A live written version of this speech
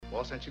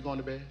Boss, aren't you going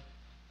to bed?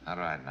 Not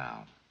right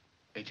now.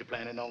 Ain't you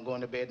planning on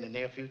going to bed in the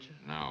near future?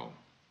 No.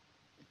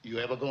 You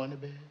ever going to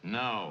bed?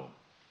 No.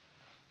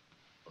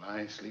 Well,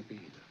 I ain't sleepy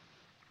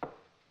either.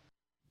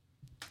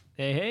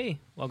 Hey,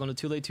 welcome to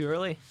Too Late Too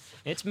Early.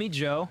 It's me,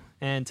 Joe,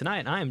 and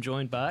tonight I am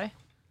joined by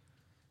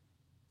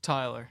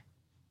Tyler.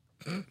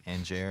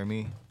 And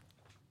Jeremy.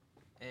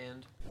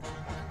 And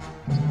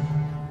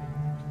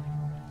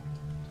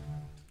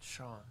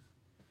Sean.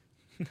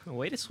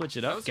 way to switch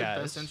it That up, was the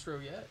guys. best intro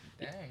yet.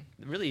 Dang.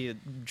 Really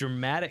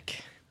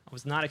dramatic. I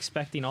was not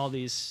expecting all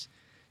these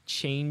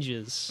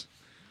changes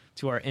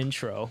to our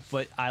intro,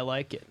 but I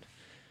like it.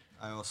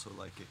 I also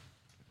like it.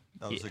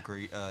 That was a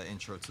great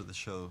intro to the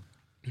show.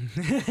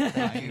 Thank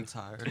I you. ain't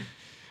tired.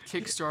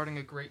 Kickstarting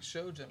a great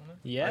show, gentlemen.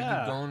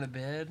 Yeah. Are you going to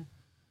bed?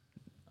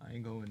 I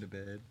ain't going to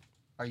bed.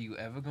 Are you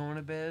ever going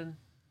to bed?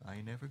 I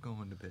ain't never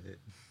going to bed.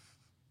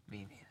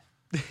 Me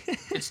neither.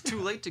 It's too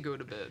late to go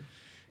to bed.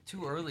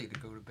 Too early to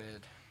go to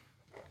bed.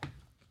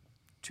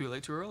 Too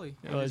late, too early.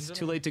 It's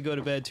too late to go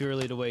to bed, too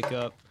early to wake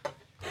up.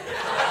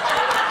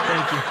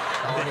 Thank you.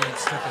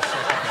 Audience took a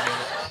second to get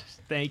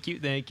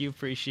it. Thank you.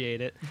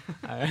 Appreciate it.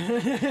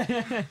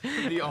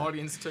 The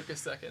audience took a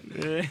second.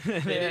 They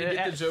didn't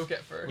get the joke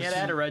at first. Yeah, it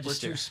had to We're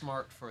register. too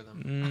smart for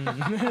them.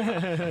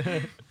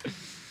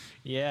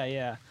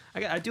 Yeah.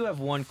 I do have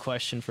one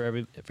question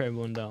for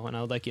everyone though, and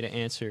I would like you to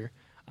answer.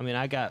 I mean,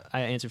 I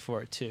answered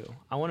for it too.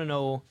 I want to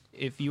know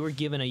if you were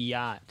given a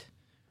yacht,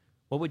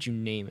 what would you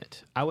name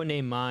it? I would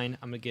name mine.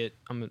 I'm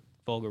gonna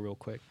vulgar real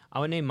quick. I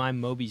would name mine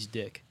Moby's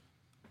Dick.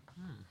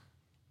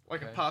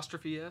 Like Okay.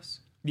 apostrophe S?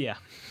 Yeah,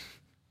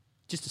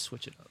 just to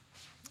switch it up.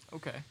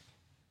 Okay.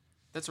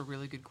 That's a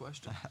really good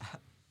question.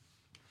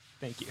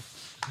 Thank you.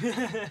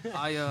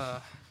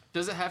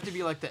 Does it have to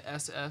be like the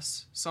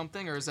SS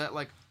something, or is that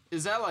like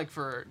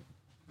for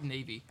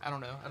Navy? I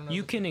don't know.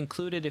 You can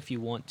include it if you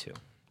want to.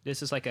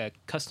 This is like a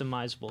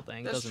customizable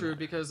thing. That's Doesn't true matter.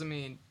 because I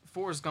mean,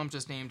 Forrest Gump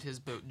just named his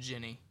boat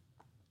Ginny,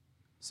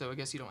 so I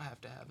guess you don't have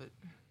to have it.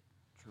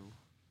 True.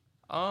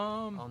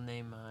 Um, I'll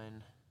name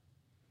mine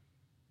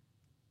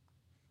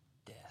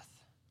Death.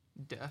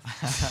 Death.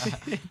 I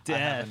have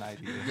Death. an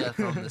idea. Death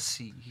on the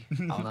sea.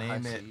 I'll On the high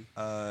name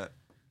it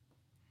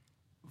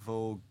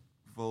sea.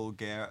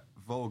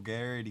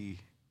 vulgarity.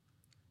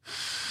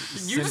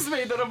 You just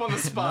made that up on the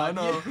spot.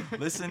 No.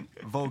 Listen,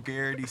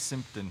 vulgarity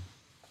symptom.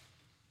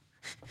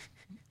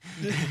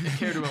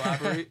 Care to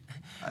elaborate?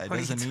 It What are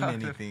you doesn't mean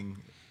talking- anything.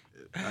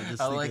 I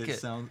just I think like it it.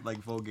 sounds like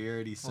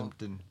vulgarity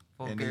symptom.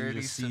 And then you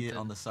vulgarity just see it symptom.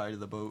 on the side of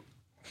the boat.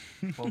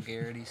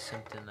 Vulgarity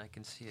symptom. I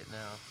can see it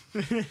now.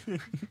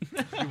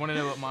 You want to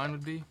know what mine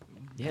would be?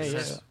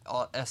 Yeah.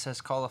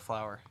 SS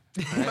cauliflower.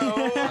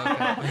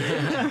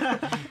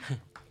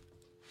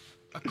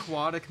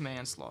 Aquatic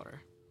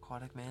manslaughter.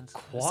 Aquatic man's.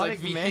 It's like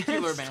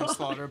vehicular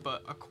manslaughter,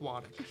 but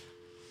aquatic.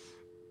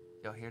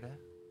 Y'all hear that?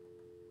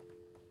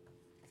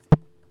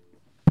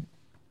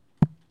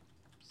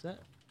 Is that?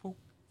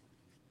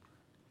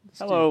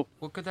 Hello.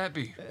 What could that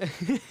be?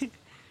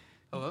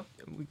 Hello?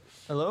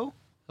 Hello?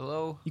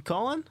 Hello? You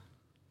calling?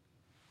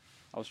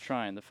 I was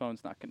trying. The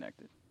phone's not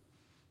connected.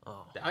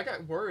 Oh. I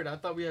got worried. I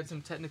thought we had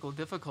some technical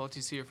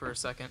difficulties here for a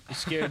second.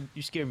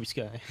 You scared me,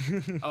 Sky.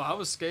 Oh, I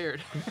was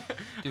scared.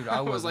 Dude,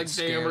 I was was like,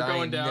 scared. damn, we're I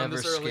going ain't down never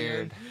this early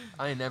scared. in.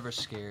 I ain't never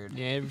scared.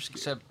 Yeah, I'm scared.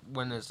 Except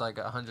when there's like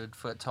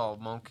 100-foot tall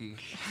monkey.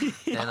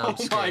 Then I'm Oh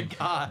my scared.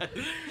 god.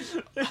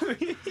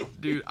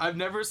 Dude, I've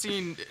never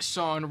seen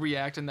Sean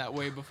react in that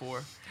way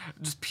before.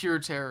 Just pure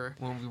terror.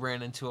 When we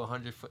ran into a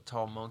 100-foot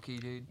tall monkey,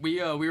 dude. We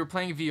were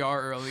playing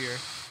VR earlier,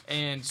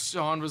 and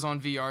Sean was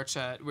on VR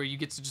chat where you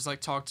get to just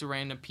like talk to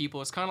random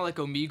people. It's kind of like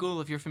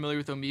Omegle, if you're familiar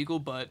with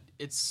Omegle, but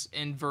it's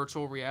in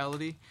virtual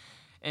reality.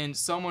 And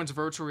someone's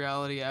virtual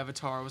reality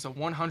avatar was a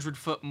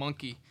 100-foot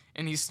monkey,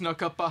 and he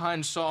snuck up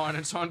behind Sean,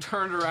 and Sean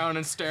turned around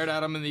and stared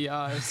at him in the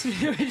eyes.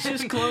 He's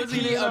just closing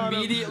He in on him.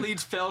 immediately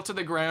fell to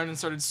the ground and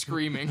started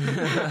screaming.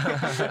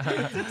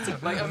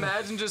 Like,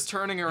 imagine just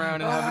turning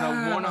around and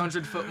having a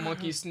 100-foot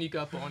monkey sneak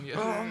up on you.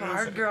 Oh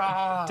my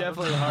god.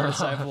 Definitely the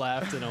hardest I've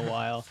laughed in a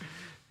while.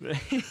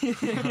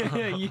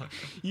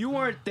 you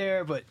weren't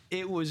there, but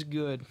it was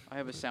good. I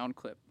have a sound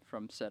clip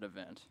from said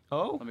event.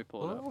 Oh, Let me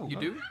pull it up. You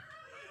do?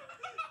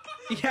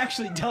 he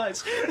actually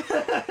does.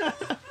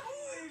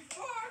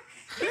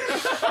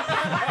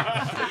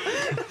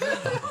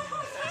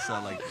 It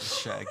sound like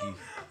Shaggy.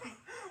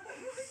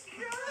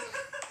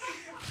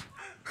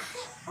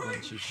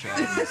 Bunch of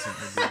Shaggies in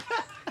the group.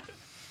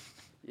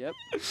 Yep.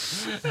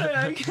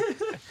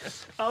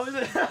 I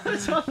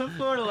was on the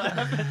floor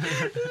laughing.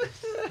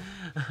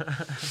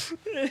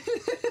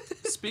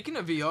 Speaking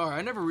of VR,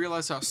 I never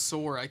realized how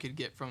sore I could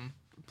get from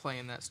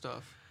playing that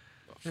stuff.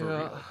 For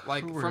real.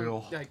 Like For from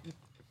real. like,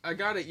 I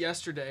got it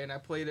yesterday and I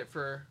played it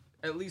for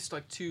at least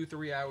like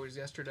 2-3 hours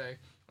yesterday.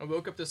 I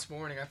woke up this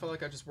morning. I felt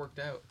like I just worked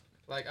out.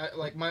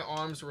 Like my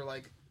arms were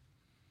like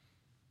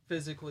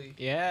physically.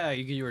 Yeah,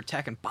 you were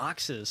attacking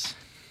boxes.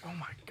 Oh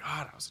my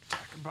god, I was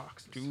attacking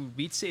boxes. Dude,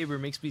 Beat Saber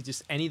makes me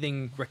just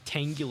anything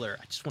rectangular.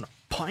 I just want to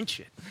punch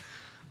it.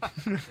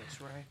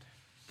 That's right.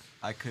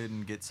 I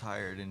couldn't get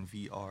tired in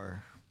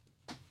VR.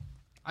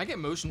 I get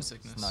motion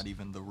sickness. It's not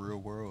even the real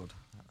world.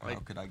 How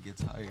Like- could I get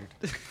tired?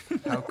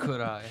 How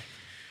could I?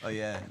 Oh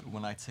yeah,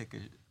 when I take a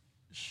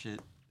shit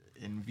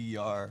in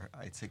VR,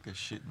 I take a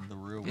shit in the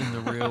real In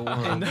world. the real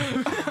world.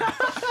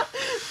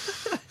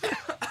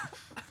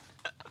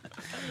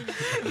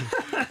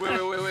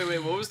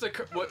 Wait. What was the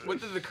what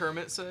did the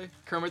Kermit say?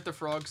 Kermit the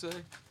Frog say?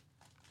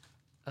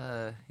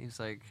 He's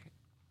like,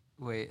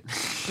 wait,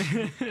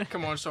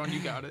 Come on, Sean, you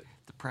got it.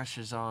 the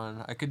pressure's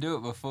on. I could do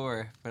it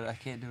before, but I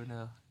can't do it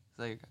now. It's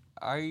like,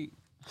 are you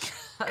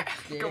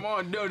Come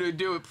on, no, dude,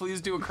 do it.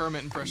 Please do a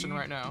Kermit impression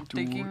right now.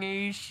 taking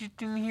a shit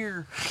in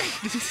here?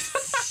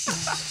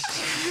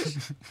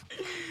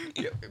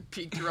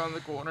 Peeked around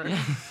the corner.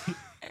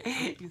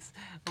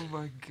 Oh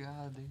my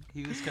god, dude.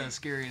 He was kind of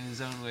scary in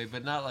his own way,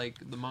 but not like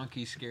the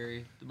monkey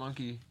scary. The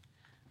monkey,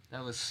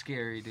 that was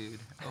scary, dude.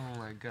 Oh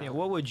my god. Yeah,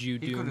 what would you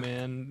He do, could've-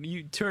 man?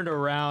 You turned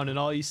around and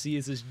all you see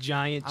is this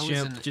giant I was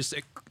chimp an- just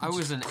I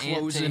was an ant to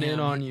closing in him.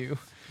 on you.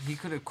 He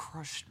could have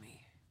crushed me.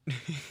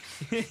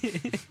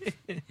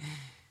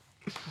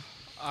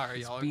 All right,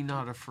 y'all. Be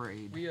not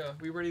afraid.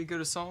 We ready to go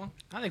to song?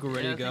 I think we're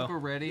ready Yeah, to go. I think we're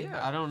ready.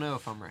 Yeah. I don't know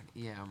if I'm ready.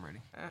 Yeah, I'm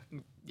ready.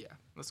 Yeah,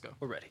 let's go.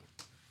 We're ready.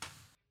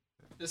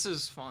 This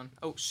is fun.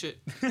 Oh shit!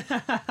 Well,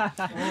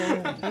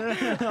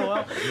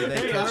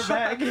 hey, we're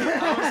back.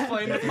 I was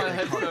playing with my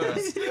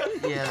headphones.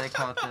 Yeah, they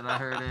caught that. I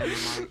heard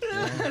it.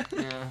 I'm like,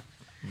 yeah.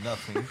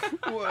 Nothing.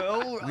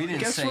 Well, We didn't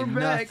guess say we're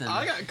back. nothing.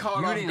 I got caught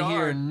You off didn't guard.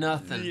 hear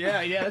nothing.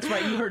 Yeah, that's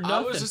right. You heard I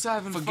nothing. was just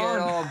having Forget fun.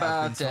 all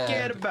about that.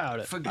 Forget about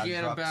it.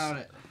 Forget dropped- about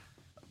it.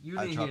 You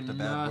I didn't dropped hear a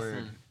bad nothing.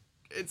 word.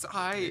 It's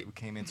I. It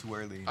came in too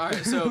early. All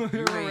right, so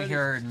You ain't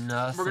heard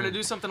nothing. we're gonna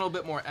do something a little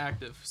bit more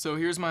active. So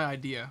here's my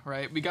idea,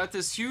 right? We got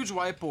this huge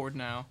whiteboard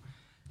now.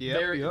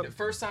 The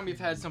first time we've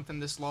had something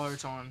this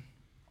large on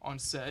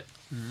set.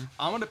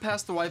 I'm gonna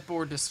pass the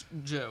whiteboard to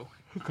Joe.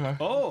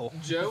 Oh,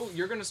 Joe,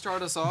 you're gonna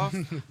start us off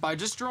by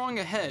just drawing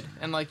a head,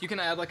 and like you can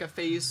add like a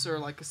face or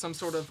like some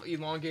sort of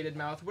elongated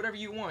mouth, whatever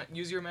you want.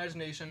 Use your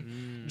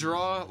imagination.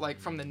 Draw like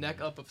from the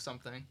neck up of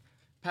something.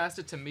 Pass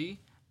it to me.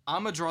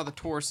 I'm gonna draw the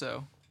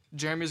torso.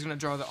 Jeremy's gonna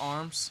draw the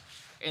arms,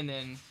 and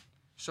then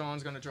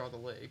Sean's gonna draw the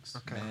legs.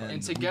 Man, And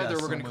we together got we're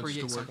so gonna much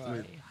create to work something.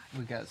 with.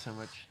 We got so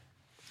much.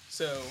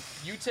 So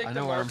you take I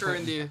the know where I'm marker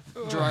and the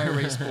putting- dry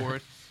erase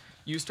board.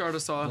 You start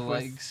us The off with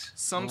legs.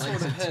 some the sort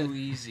legs of are head, too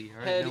easy. I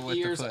already head, know what to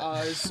ears, put.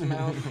 eyes,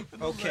 mouth.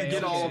 okay.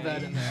 Get all of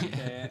that in there.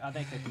 Okay, I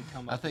think I can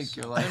come up. I think with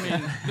you're something. like. I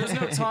mean, there's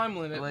no time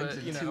limit, legs but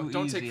are you know, too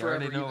don't easy. take I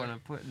already forever. know what either. I'm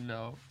putting.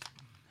 No.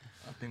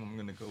 I think I'm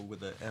gonna go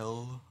with a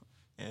L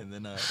and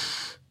then a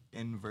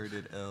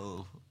inverted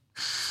L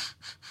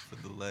for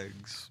the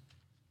legs.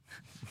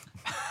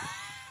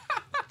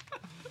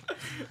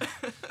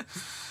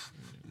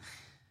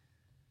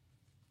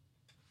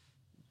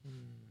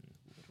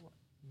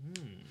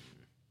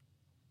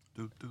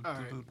 Do, do, All do,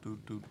 right. do,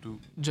 do, do.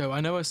 Joe, I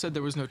know I said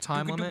there was no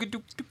time limit,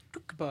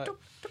 but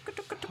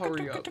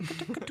hurry up.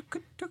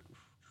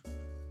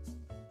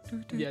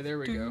 Yeah, there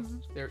we go.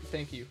 There,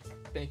 thank you,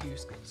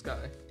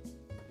 Sky.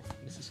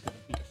 This is gonna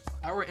be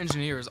Our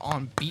engineer is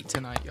on beat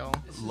tonight, y'all.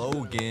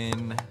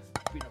 Logan,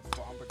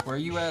 Where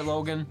you at,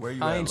 Logan? where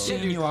you I at, ain't Logan?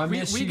 seen you. I we,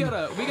 miss we you. got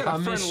a I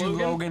friend miss you, Logan.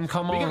 Logan.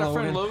 Come We on, got a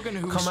friend Logan. Logan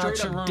who Come out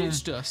straight your up room.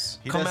 ditched us.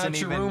 He Come doesn't out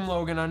your even- room,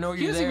 Logan. I know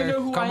He you're doesn't there. even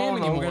know who Come I am on,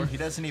 anymore. Logan. He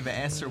doesn't even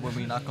answer when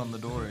we knock on the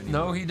door anymore.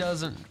 No, he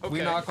doesn't. We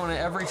Okay. knock on it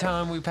every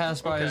time we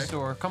pass by his Okay.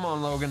 door. Come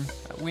on, Logan.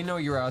 We know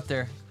you're out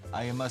there.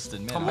 I must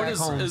admit. Come What back is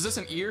home. is this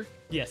an ear?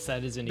 Yes,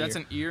 that is an That's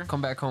ear. an ear.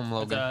 Come back home,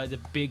 Logan. The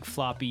big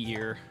floppy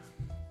ear.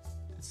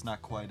 It's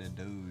not quite a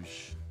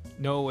Doge.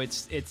 No,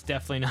 it's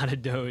definitely not a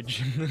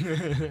Doge.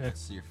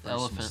 It's your first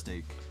Elephant.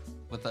 mistake.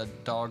 With a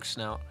dog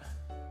snout.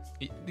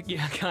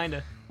 Yeah,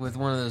 kinda. With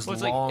one of those Well,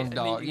 it's like- long I mean,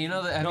 dogs. You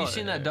know that? Have no, you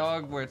seen that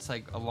dog where it's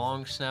like a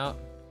long snout?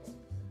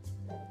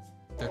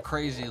 They're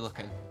crazy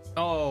looking.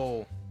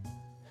 Oh,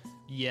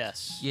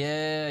 yes.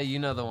 Yeah, you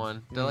know the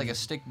one. They're like a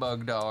stick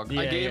bug dog.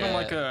 Yeah, I gave him yeah.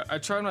 like I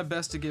tried my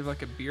best to give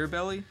like a beer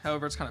belly.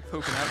 However, it's kind of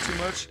poking out too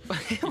much.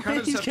 You kind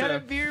of He's just got a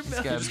have to. beer He's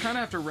belly. You got just kind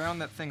of have to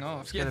round that thing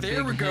off. Yeah, got a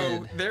there we big go.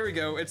 head. There we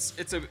go. It's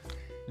a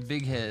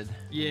Big head.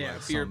 yeah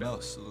Like beer something belly.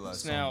 else. Like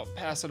So now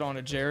pass it on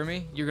to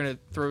Jeremy. You're gonna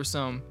throw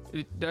some.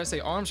 Did I say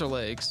arms or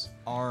legs?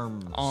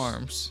 arms.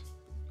 Arms.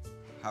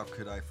 How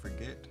could I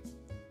forget?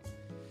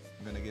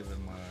 I'm gonna give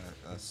him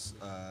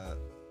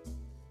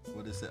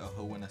what is it? A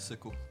hoe and a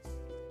sickle.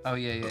 Oh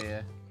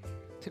yeah.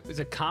 It was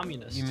a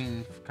communist. You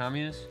mean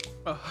communist?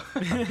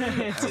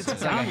 it's It's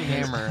like a communist.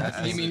 hammer. I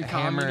think. mean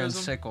hammer and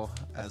communism? sickle.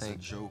 I As a think.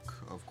 joke,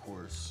 of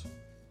course.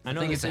 I I know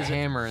think this it's a isn't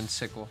hammer and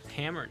sickle.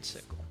 hammer and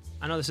sickle.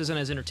 I know this isn't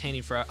as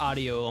entertaining for our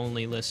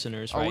audio-only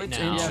listeners Oh, right it's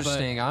now.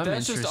 interesting. I'm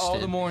That's interested. just all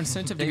the more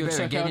incentive to They go better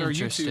check get out our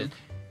interested. YouTube.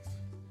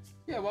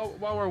 Yeah,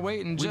 while we're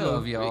waiting, We Joe,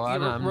 love y'all.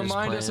 I'm just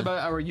remind us playing.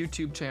 about our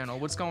YouTube channel.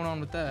 What's going on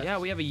with that? Yeah,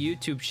 we have a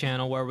YouTube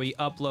channel where we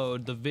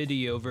upload the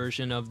video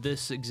version of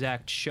this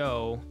exact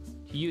show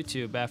to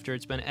YouTube after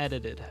it's been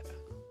edited.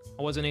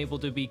 I wasn't able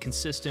to be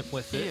consistent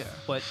with it, Yeah.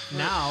 but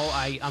now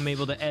I'm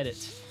able to edit.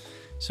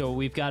 So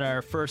we've got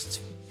our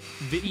first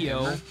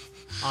video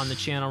on the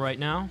channel right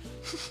now.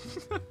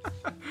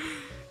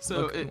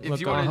 So Look- if look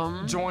you want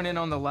on. to join in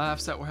on the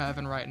laughs that we're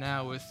having right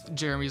now with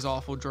Jeremy's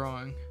awful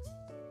drawing,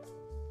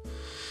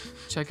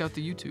 check out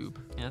the YouTube.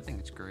 Yeah, I think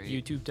it's great.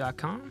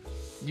 YouTube.com.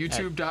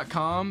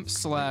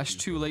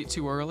 YouTube.com/too late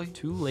too early.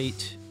 Too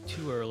late,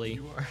 too early.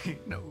 You already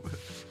know.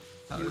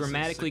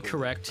 Grammatically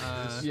correct.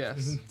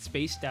 Yes.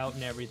 Spaced out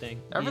and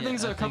everything.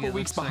 Everything's I a think couple it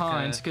weeks looks like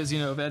behind a because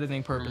of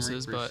editing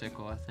purposes, Grim Reaper but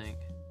sickle, I think.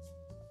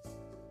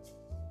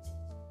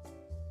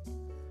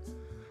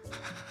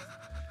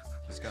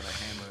 He's got a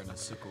hammer and a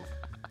sickle.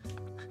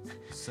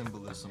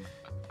 Symbolism.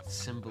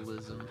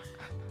 Symbolism.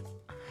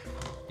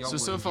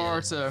 so far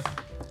it's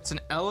an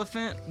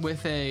elephant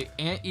with a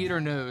anteater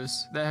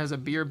nose that has a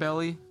beer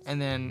belly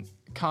and then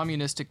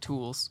communistic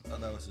tools. Oh,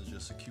 that was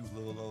just a cute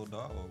little old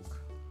dog.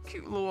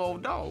 Cute little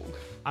old dog.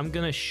 I'm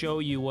gonna show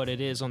you what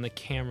it is on the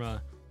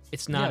camera.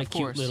 It's not Yeah, a of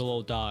cute course. little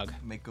old dog.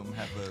 Make him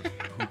have a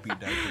poopy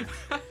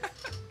diaper.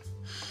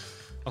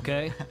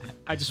 Okay?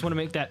 I just want to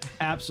make that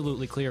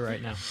absolutely clear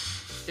right now.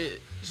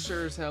 It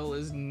sure as hell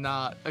is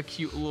not a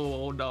cute little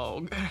old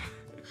dog.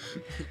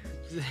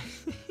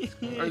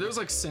 Are those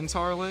like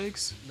centaur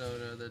legs?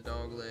 No, the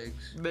dog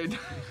legs. They.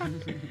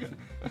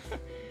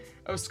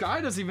 Oh, Sky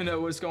doesn't even know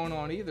what's going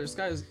on either.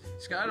 Sky's.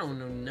 Sky don't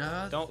know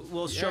nothing.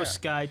 We'll show Yeah.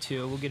 Sky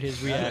too. We'll get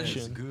his That is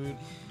reaction. good.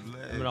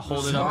 I'm gonna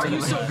hold it up Why to are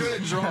you the so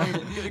good at drawing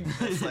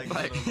It's like,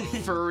 like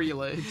little- furry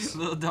legs?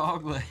 Little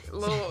dog leg.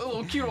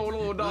 Little cute old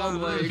little dog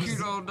Little legs.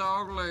 Cute old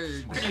dog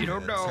leg. Cute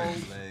old dog.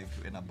 Leg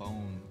and a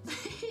bone.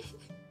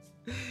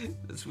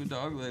 That's what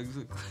dog legs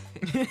look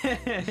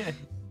like.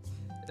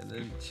 And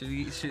then should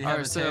he have Alright,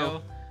 a so-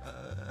 tail?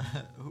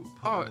 Who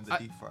put Oh, him in the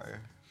deep fryer?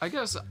 I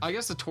guess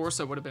the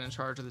torso would have been in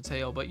charge of the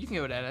tail, but you can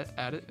go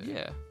at it.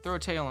 Yeah, throw a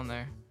tail in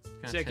there. What kind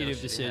of Executive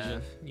tail should he decision.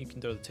 have? You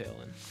can throw the tail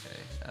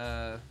in.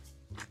 Okay.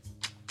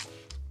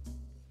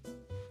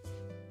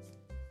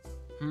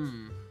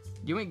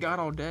 You ain't got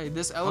all day.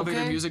 This elevator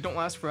Okay. music don't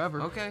last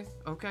forever. Okay.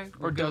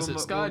 Or does it?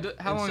 Sky,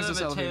 how long is this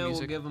instead of a elevator tail,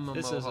 music? We'll give him a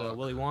This is a mohawk.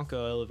 Willy Wonka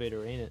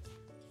elevator, ain't it?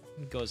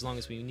 We can go as long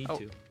as we need Oh,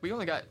 to. we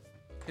only got.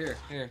 Here,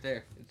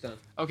 there. It's done.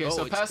 Okay, Oh,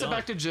 so it's pass done. it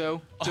back to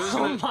Joe. Joe's Oh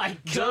gonna, my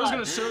Joe's God.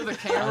 gonna show the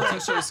camera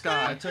and show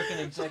Sky. took an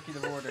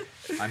executive order.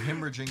 I'm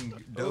hemorrhaging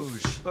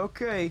Doge.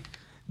 Okay,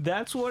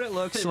 that's what it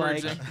looks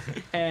like,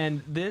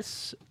 and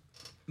this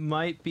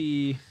might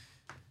be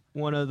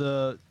one of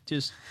the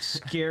just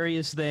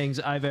scariest things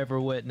I've ever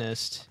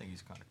witnessed. I think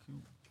he's kind of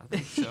cute. I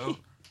think so.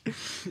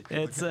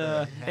 It's Look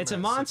at a that it's a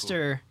hammer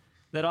monster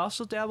that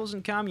also dabbles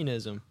in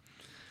communism.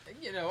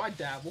 You know, I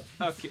dabble.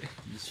 Okay,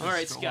 He's all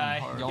right, just Sky,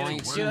 going hard. Y'all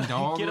ain't get seen a,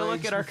 dog get a look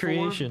legs at our before?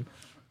 creation.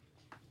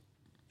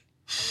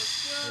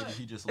 Maybe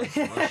he just likes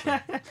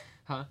Russia.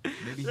 Huh?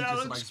 Maybe he That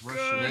just looks likes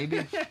Russia.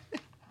 Maybe.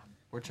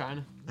 We're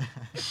China.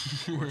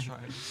 Or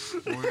China.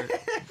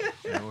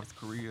 Or North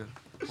Korea.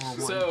 Or one.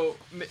 So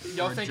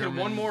y'all Or thinking one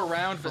German more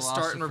round, but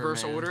start in philosopher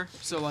reverse man. order.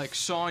 So like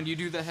Sean, you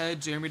do the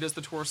head, Jeremy does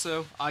the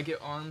torso, I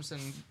get arms,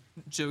 and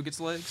Joe gets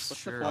legs.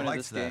 What's Sure. the point I of liked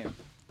this that.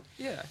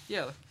 game?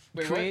 Yeah.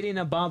 Wait, Creating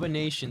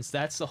abominations.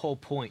 That's the whole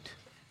point.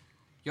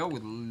 Y'all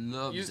would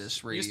love You-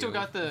 this you radio. still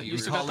got the- you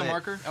viewers. still got the Call it-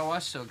 marker? Oh, I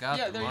still got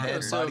Yeah, the there you marker.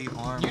 go. So Body,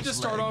 arms, you just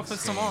start off with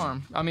legs. some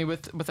arm. I mean,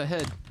 with a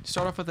head.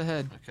 Start off with the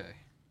head. Okay.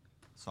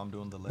 So I'm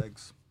doing the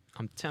legs.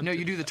 I'm tempted. No,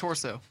 you do the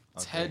torso.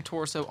 It's Okay. head,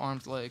 torso,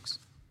 arms, legs.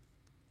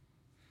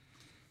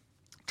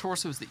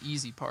 Torso is the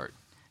easy part.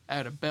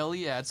 Add a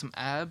belly, add some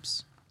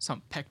abs,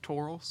 some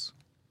pectorals.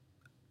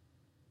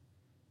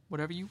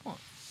 Whatever you want.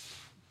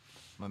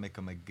 I'm gonna make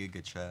him a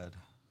Giga Chad.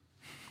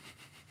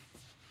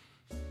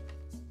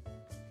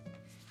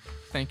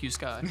 Thank you,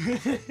 Sky.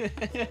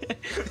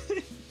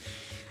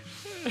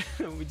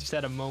 we just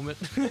had a moment.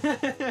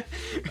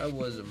 That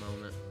was a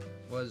moment.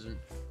 Wasn't.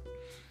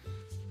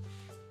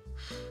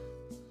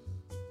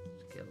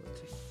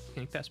 Skeleton.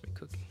 Can you pass me a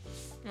cookie?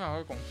 Yeah,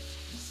 welcome.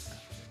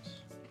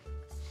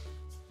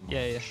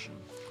 Yeah.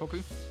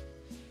 Cookie.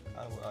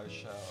 I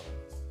shall.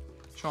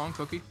 Sean,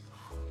 cookie.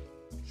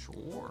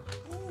 Sure.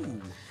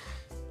 Ooh.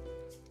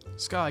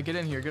 Sky, get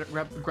in here.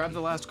 Grab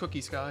the last cookie,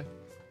 Sky.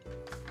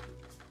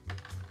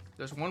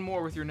 There's one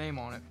more with your name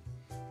on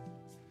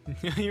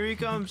it. Here he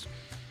comes.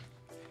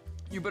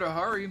 You better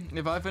hurry.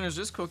 If I finish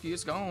this cookie,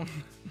 it's gone.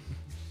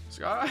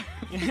 Sky?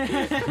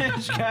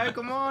 Sky,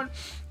 come on.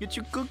 Get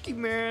your cookie,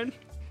 man.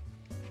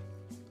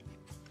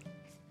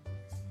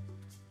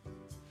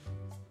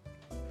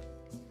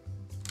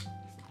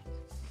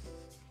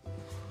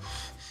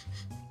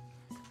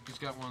 He's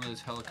got one of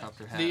those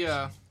helicopter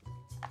hats.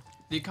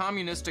 The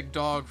communistic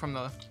dog from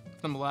the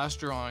last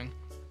drawing,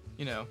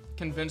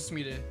 convinced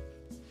me to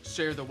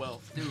share the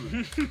wealth.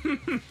 Dude,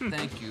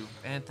 thank you.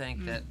 And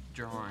thank that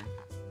drawing.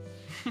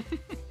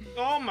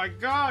 Oh my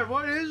God,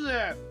 what is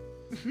that?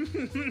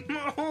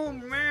 Oh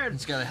man.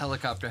 He's got a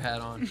helicopter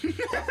hat on.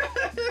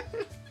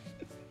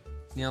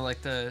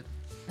 Like the...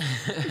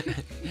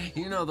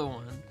 you know the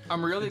one.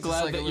 I'm really It's just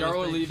glad like a that little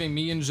y'all are thing. leaving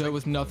me and Joe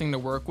with nothing to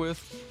work with.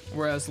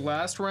 Whereas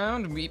last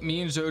round,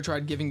 me and Joe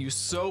tried giving you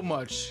so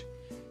much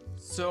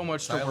So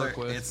much to Tyler, work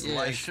with. it's Yeah,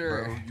 life,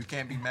 sure. bro. You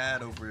can't be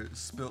mad over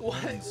spilt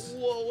wings.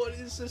 Whoa, what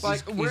is this?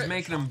 Like, He's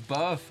making him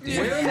buff, dude.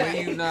 Where- How do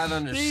you not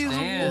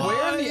understand?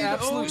 Where in the Oh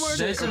absolute my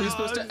shit are we God.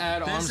 supposed to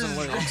add arms and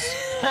legs?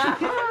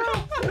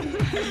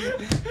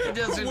 It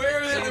doesn't,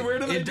 Where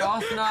do they it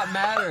doth not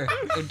matter.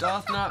 It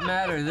doth not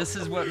matter. This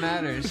is what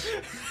matters.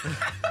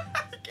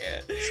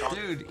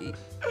 Dude.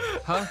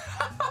 Huh?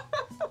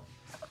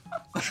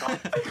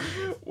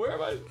 Where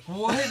am I?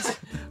 What?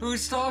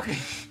 Who's talking?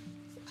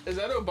 Is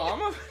that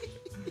Obama?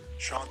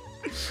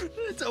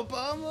 It's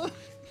Obama.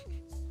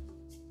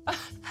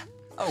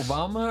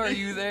 Obama, are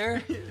you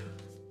there?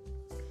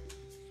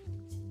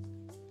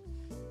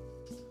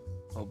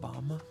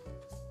 Obama?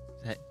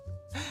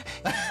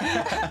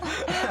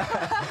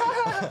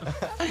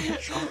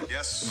 Is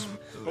Yes.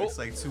 It looks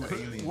like two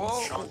aliens.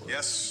 Whoa.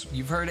 Yes.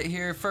 You've heard it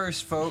here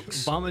first,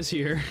 folks. Obama's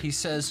here. He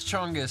says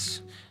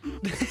Chungus.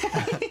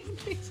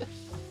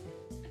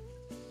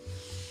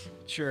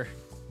 Sure.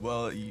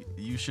 Well,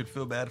 you should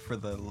feel bad for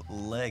the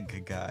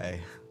leg guy.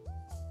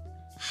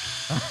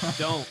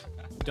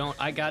 Don't.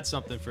 I got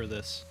something for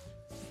this.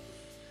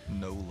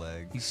 No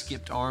legs. He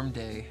skipped arm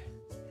day.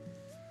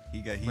 He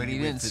But he went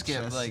didn't to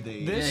skip chest like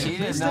day. This- yeah, he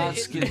did this not day-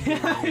 skip.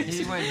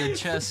 He went to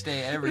chest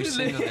day every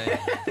single day.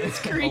 This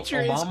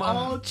creature is Obama,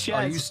 all are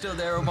chest. you still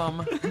there,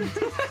 Obama?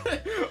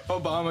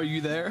 Obama, are you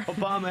there?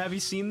 Obama, have you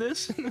seen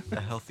this? A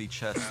healthy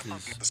chest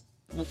is.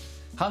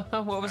 Huh?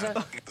 What was that?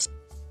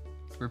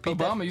 Repeat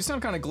that. Obama, you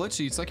sound kind of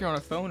glitchy. It's like you're on a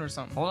phone or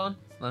something. Hold on.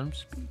 Let him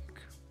speak.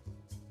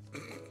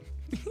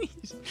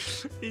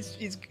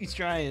 he's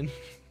trying.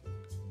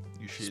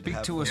 You should Speak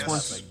have to us him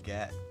once. like a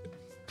gat.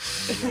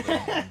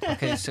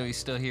 Okay, so he's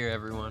still here,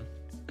 everyone.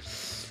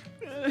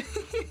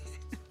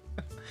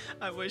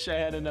 I wish I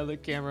had another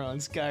camera on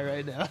Sky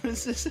right now.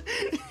 This is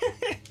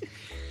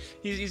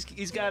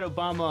he's got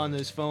Obama on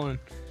his phone.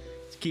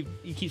 He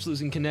keeps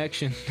losing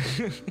connection.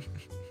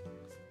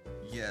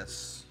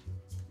 Yes.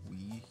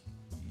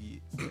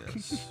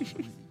 Yes.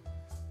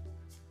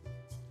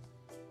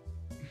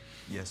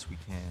 Yes, we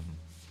can.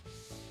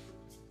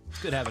 It's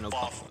good having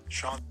Obama.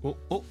 Oh,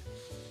 oh.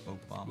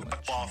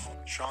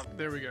 Obama.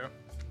 There we go.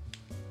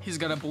 He's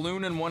got a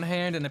balloon in one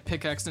hand and a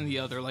pickaxe in the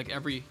other, like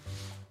every.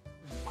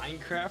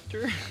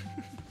 Minecrafter?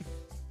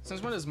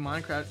 Since when is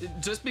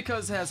Minecraft? Just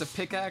because it has a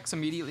pickaxe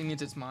immediately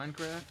means it's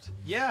Minecraft?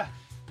 Yeah.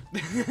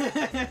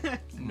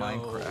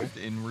 Minecraft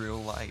in real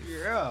life.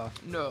 Yeah.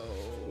 No.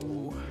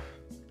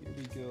 Here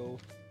we go.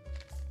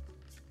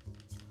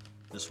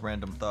 Just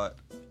random thought.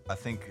 I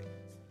think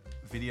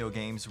video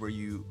games where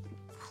you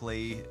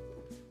play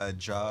a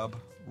job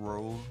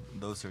role,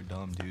 those are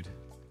dumb, dude.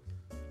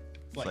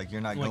 It's like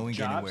you're not going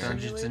job anywhere.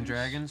 Dungeons and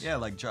Dragons? Yeah,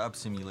 like job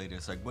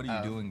simulators. Like, what are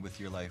you doing with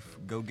your life?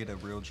 Go get a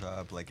real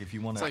job. Like, if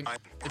you want It's to. like,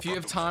 if you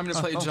have time to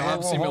play Whoa, Job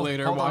whoa, whoa,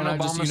 Simulator, hold why on, not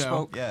just, Obama you know,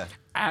 spoke. Yeah.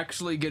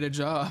 actually get a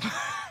job?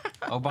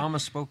 Obama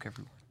spoke,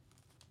 everyone.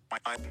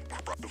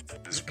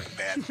 Is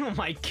bad. Oh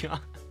my god.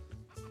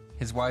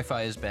 His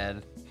Wi-Fi is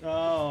bad.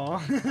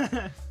 Oh.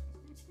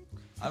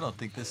 I don't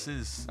think this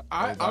is.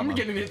 I'm Obama.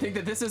 getting to think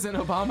that this isn't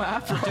Obama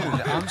after all.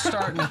 Dude, I'm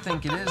starting to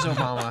think it is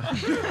Obama.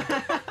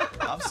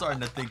 I'm starting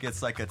to think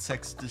it's like a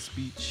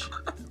text-to-speech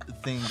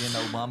thing in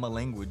Obama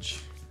language.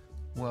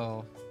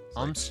 Well,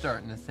 I'm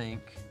starting to think.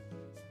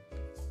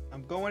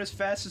 I'm going as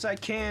fast as I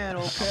can,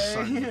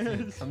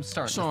 okay? I'm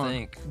starting Sean, to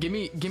think. give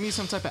me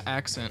some type of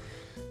accent.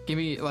 Give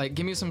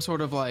me some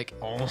sort of like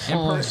Oh. no,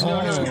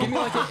 give me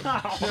like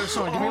no,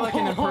 Sean, give me like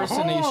an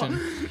impersonation,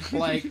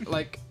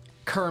 like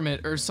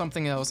Kermit or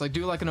something else. Like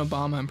do like an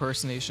Obama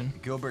impersonation.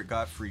 Gilbert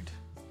Gottfried.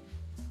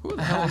 Who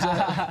the hell is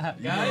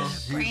that?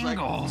 Guys,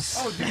 Pringles.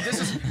 Oh, dude,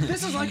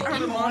 this is like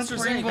the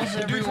Monsters Inc.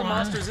 The dude from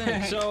Monsters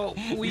Inc. so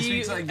we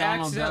speaks like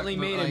Donald accidentally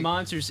Duck, but made a like-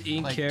 Monsters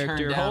Inc. like character.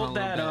 turned down a Hold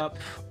that little up.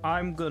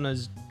 I'm gonna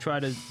try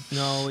to.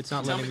 No, it's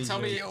not Tell letting me,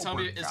 me. tell zoom.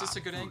 me, is this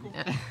a good angle?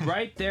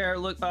 Right there.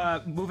 Look.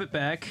 Move it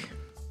back.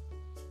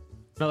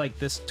 No, like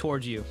this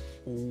towards you.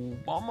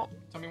 Obama.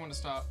 Tell me when to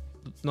stop.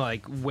 No,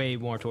 like way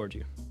more towards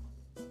you.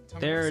 Tell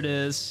me There when it to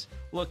is.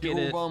 Look at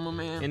it Obama,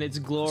 man. in its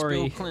Bill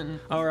glory. Clinton.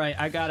 All right,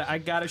 I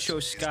gotta show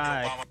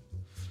Sky.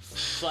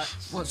 But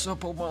What's up,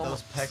 Obama?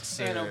 Those pecs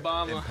And are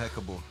Obama.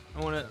 impeccable. I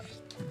wanna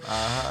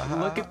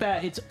look at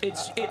that. It's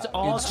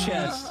all It's me.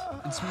 chest.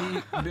 It's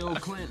me, Bill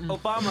Clinton.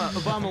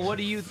 Obama, what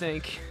do you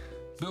think?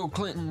 Bill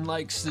Clinton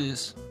likes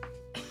this.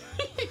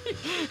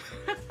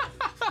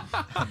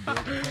 Bill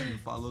Clinton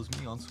follows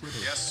me on Twitter.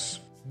 Yes.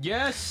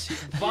 Yes,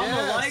 Obama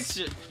Yes. likes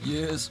it.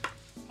 Yes.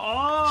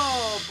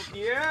 Oh,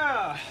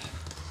 yeah.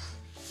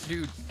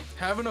 Dude,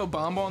 having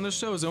Obama on this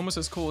show is almost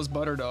as cool as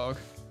Butter Dog.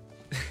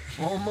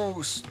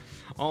 Almost.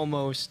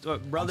 Almost.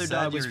 Brother I'm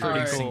sad Dog was you're pretty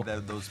erasing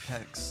cool. those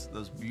pecs,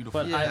 those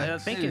beautiful. But Yeah, I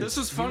think dude, This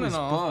was he fun and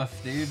all,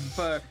 buff, dude.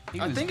 but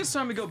I was- think it's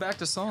time to go back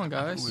to song,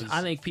 guys.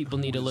 I think people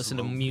need to Who is listen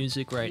to low?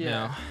 music right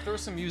now. Throw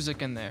some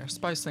music in there,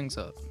 spice things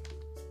up.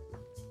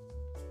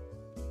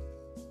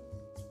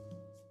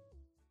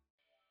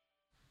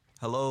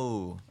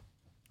 Hello.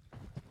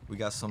 We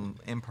got some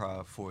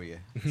improv for you.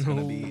 It's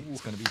gonna be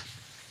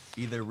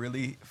either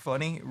really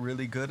funny,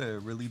 really good, or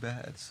really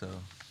bad. So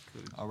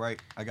All right,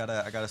 I got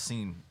a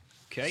scene.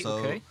 Okay. So,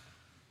 Okay.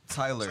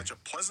 Tyler, Such a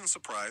pleasant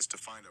surprise to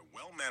find a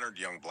well-mannered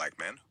young black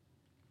man.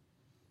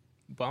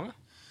 Obama.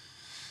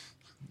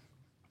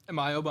 Am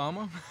I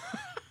Obama?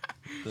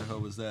 the hell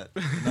was that?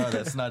 No,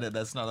 that's not it.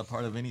 That's not a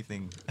part of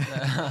anything.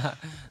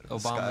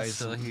 Obama's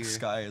still here.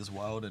 Sky is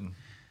wild and.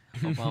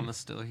 Obama's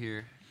still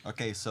here.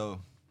 Okay, so,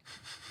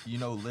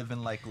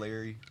 Living Like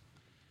Larry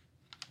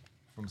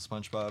from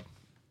SpongeBob.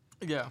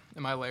 Yeah.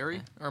 Am I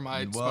Larry or am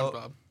I Well,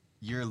 SpongeBob?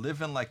 You're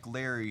living like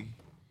Larry,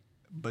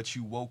 but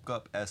you woke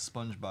up as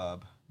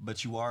SpongeBob.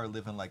 But you are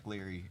living like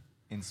Larry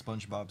in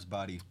SpongeBob's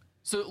body.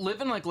 So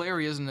living like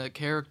Larry isn't a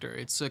character;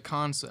 it's a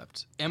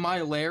concept. Am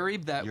I Larry?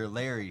 You're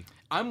Larry.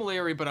 I'm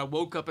Larry, but I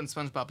woke up in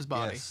SpongeBob's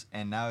body. Yes,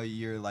 and now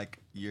you're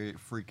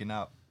freaking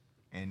out,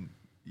 and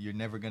you're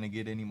never gonna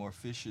get any more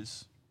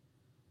fishes.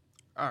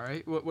 All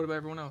right. What about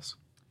everyone else?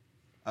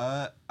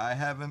 I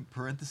have in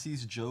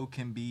parentheses. Joe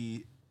can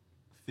be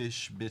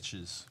fish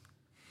bitches.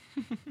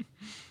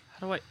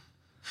 How do I?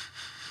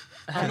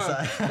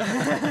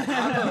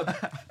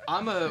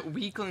 I'm a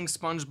weakling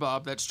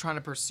SpongeBob that's trying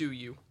to pursue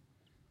you.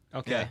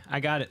 Okay, Yeah. I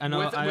got it. I know.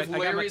 With I got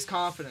Larry's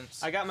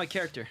confidence. I got my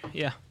character.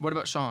 Yeah. What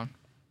about Sean?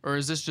 Or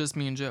is this just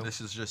me and Joe?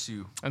 This is just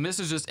you. And this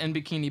is just in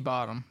Bikini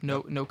Bottom.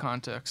 No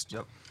context.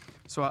 Yep.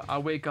 So I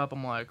wake up,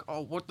 I'm like,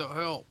 oh, what the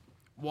hell?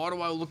 Why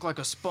do I look like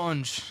a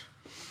sponge?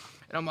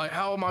 And I'm like,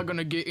 how am I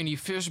gonna get any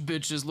fish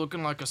bitches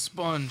looking like a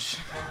sponge?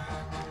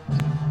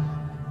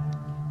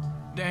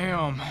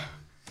 Damn.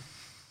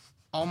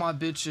 All my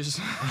bitches.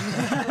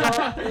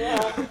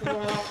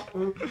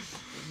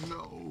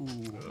 No,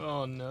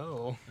 Oh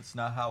no. it's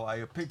not how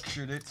I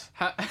pictured it.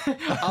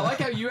 I like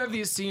how you have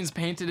these scenes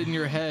painted in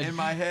your head. In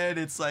my head,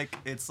 it's like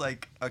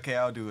okay,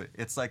 I'll do it.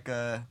 It's like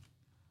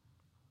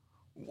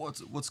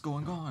what's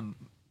going on?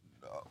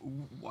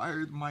 Why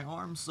are my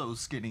arms so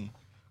skinny?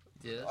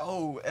 Yeah.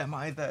 Oh, am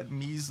I that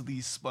measly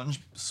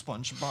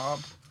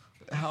SpongeBob?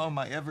 How am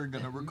I ever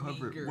gonna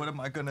recover? Meager. What am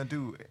I gonna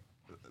do?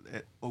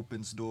 It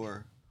opens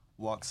door,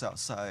 walks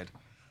outside,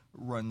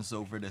 runs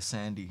over to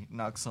Sandy,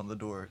 knocks on the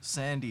door.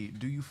 Sandy,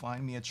 do you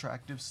find me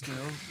attractive still?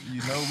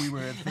 You know we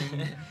were a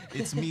thing.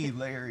 It's me,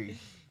 Larry.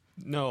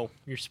 No,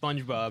 you're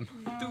SpongeBob.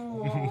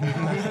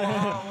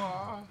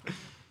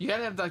 You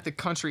gotta have like the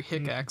country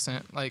hick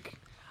accent, like.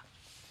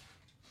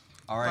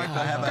 All right,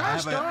 I have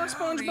Darn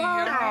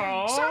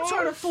SpongeBob! Stop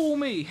trying to fool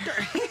me.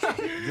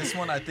 this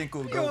one I think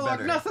will go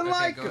better. Nothing Okay,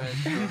 like go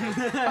him.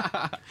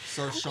 ahead.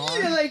 So Sean,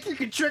 Like you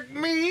could trick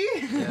me.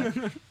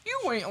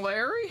 You ain't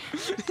Larry.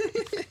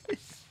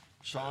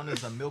 Sean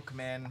is a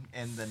milkman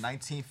in the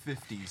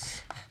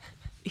 1950s,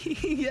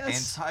 and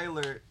Yes.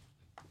 Tyler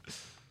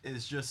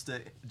is just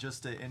an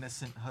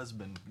innocent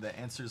husband that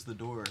answers the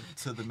door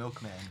to the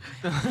milkman.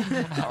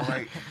 All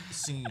right,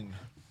 scene.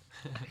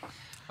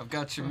 I've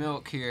got your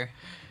milk here.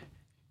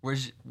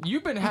 Where's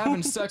You've been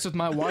having sex with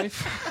my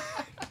wife.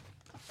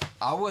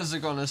 I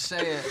wasn't gonna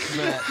say it,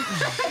 but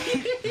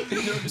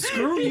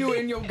Screw you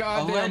and your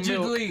goddamn milk.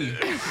 allegedly.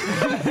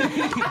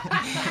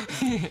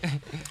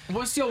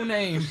 What's your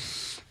name?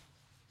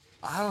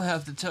 I don't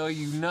have to tell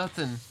you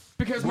nothing.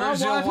 Because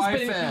Where's your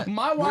wife at?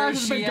 my wife Where's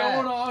has been she going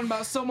at? on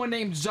about someone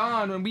named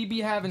John when we be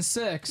having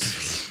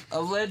sex.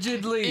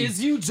 Allegedly.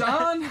 Is you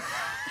John?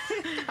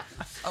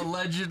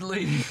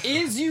 Allegedly.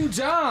 Is you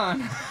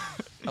John?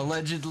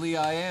 Allegedly,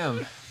 I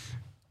am.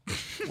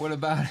 What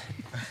about it?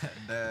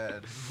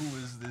 Dad, who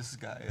is this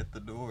guy at the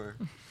door?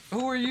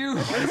 Who are you?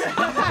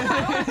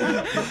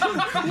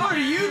 What are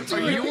you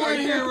doing? You weren't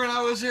here when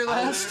I was here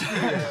last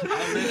time.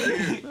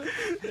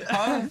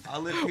 I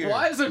live here.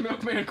 Why is the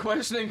milkman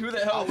questioning who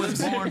the I hell was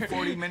lives born here?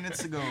 40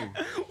 minutes ago.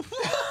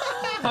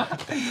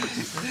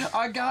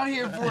 I got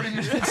here 40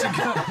 minutes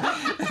ago.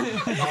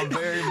 I'm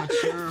very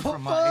mature for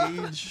my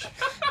age.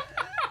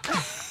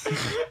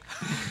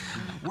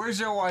 Where's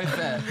your wife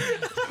at?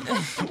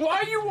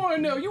 Why you want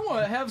to know? You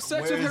want to have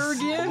sex with her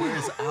again?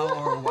 Where's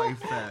our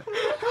wife at?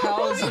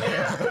 How's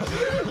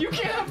You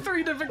can't have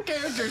three different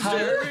characters,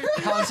 Jerry.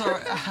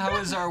 how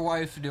is our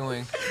wife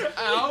doing?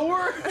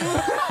 Our?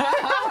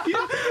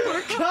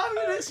 We're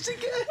communists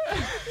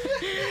again.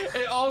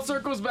 It all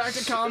circles back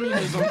to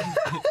communism.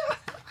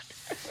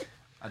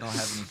 I don't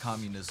have any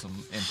communism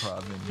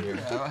improv in here.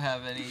 I don't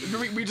have any.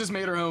 We just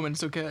made her home and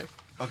it's okay.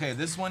 Okay,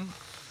 this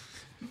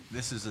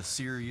is a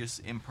serious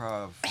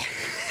improv.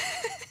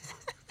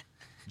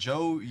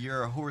 Joe,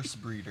 you're a horse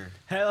breeder.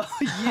 Hell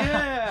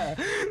yeah.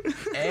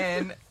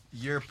 And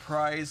your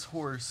prize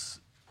horse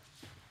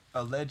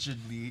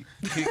allegedly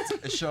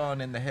kicked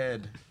Sean in the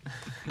head.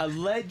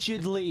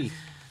 Allegedly.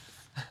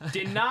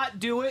 Did not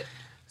do it.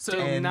 So,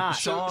 Did not.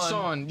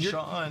 Sean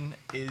Sean,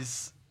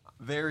 is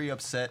very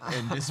upset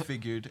and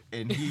disfigured,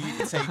 and he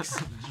takes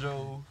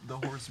Joe, the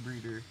horse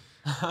breeder,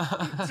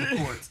 to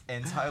court,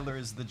 and Tyler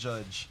is the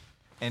judge.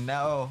 And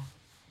now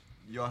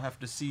y'all have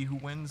to see who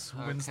wins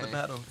the Okay.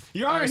 battle.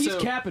 Your Honor, Alright, he's so-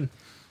 capping.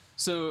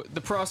 So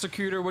the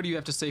prosecutor, what do you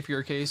have to say for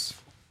your case?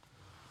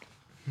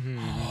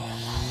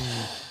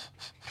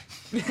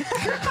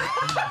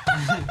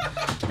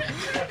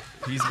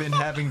 He's been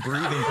having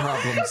breathing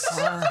problems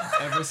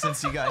ever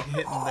since he got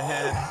hit in the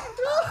head.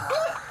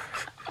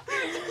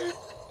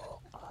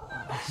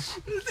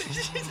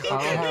 I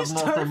don't have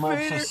nothing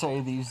much to say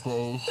these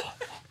days.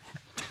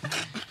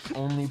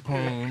 Only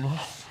pain.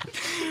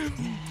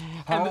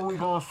 How are we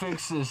gonna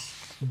fix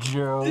this,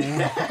 Joe?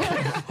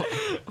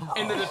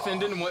 And the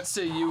defendant, what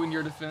say you in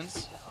your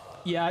defense?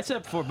 Yeah, I said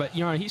it before, but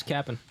Your Honor, he's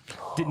capping.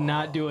 Did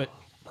not do it.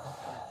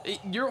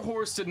 Your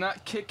horse did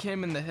not kick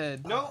him in the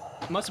head. No,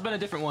 must have been a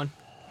different one.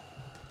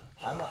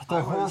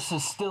 The horse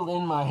is still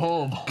in my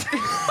head.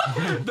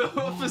 The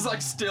hoof is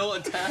like still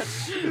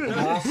attached.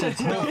 Yes, it's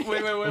No,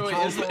 wait.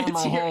 It's right there in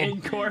my You're head.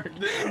 in court.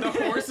 The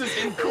horse is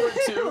in court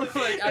too,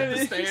 like at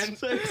the stand.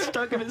 It's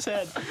stuck in his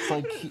head.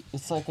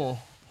 It's like a.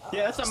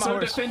 Yeah, that's not my So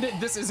horse.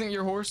 defendant, this isn't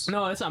your horse?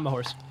 No, that's not my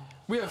horse.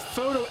 We have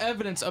photo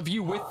evidence of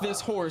you with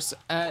this horse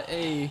at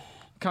a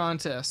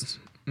contest.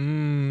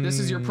 This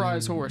is your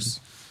prize horse.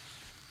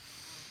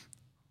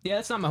 Yeah,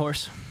 that's not my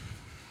horse.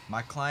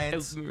 My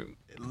clients,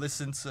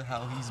 listen to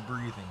how he's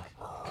breathing.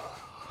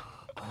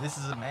 This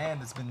is a man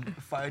that's been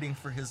fighting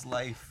for his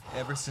life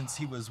ever since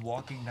he was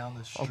walking down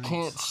the I streets.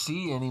 can't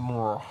see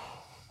anymore.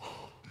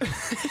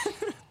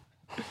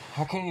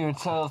 I can't even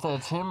tell if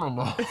that's him or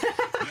not.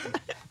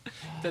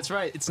 That's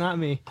right. It's not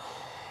me.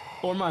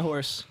 Or my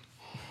horse.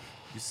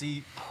 You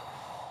see,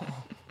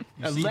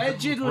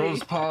 Allegedly.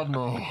 Where's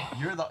Padme?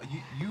 you're the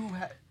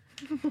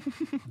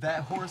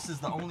that horse is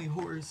the only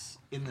horse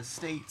in the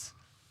states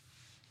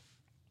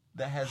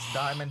that has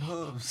diamond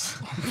hooves.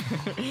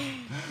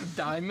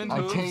 Diamond I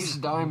hooves.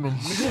 taste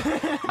diamonds.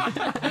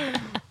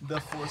 The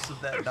force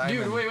of that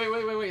diamond. Dude,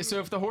 wait. So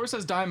if the horse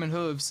has diamond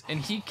hooves and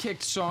he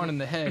kicked Sean in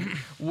the head,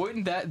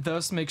 wouldn't that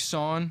thus make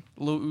Sean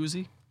Lil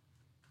Uzi?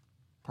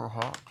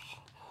 Perhaps.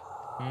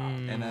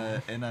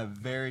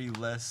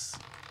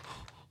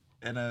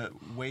 in a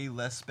way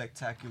less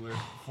spectacular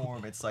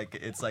form. It's like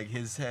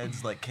his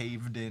head's like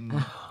caved in.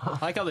 I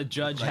like how the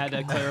judge had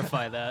to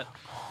clarify that.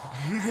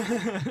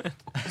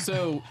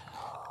 So,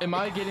 am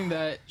I getting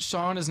that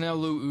Sean is now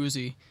Lil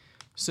Uzi?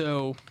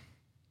 So,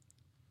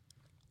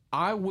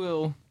 I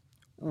will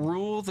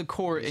rule the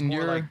court It's in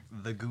more your. like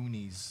the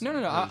Goonies. No.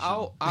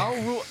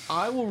 version.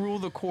 I will rule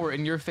the court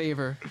in your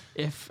favor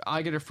if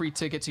I get a free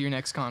ticket to your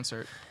next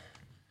concert.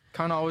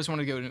 Kind of always want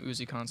to go to an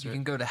Uzi You concert.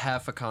 can go to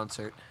half a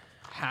concert.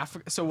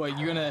 So what?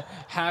 You're gonna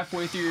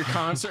halfway through your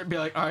concert be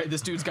like, all right,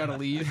 this dude's gotta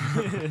leave.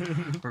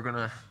 We're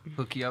gonna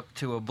hook you up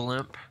to a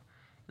blimp.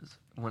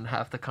 When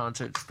half the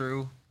concert's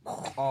through,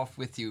 off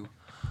with you.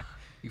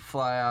 You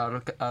fly out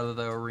of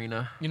the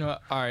arena. You know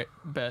what? All right,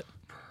 bet.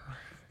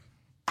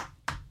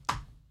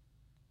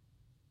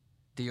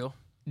 Deal?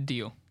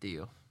 Deal.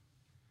 Deal.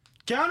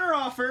 Counter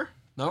offer.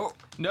 Nope.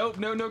 No. What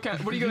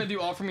are you gonna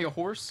do? Offer me a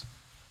horse?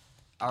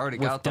 I already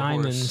With got the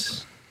diamonds.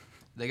 horse.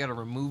 They gotta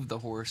remove the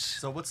horse.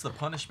 So what's the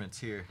punishment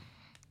here?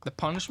 The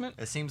punishment?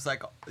 It seems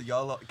like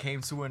y'all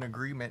came to an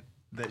agreement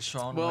that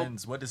Sean Well-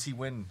 wins. What does he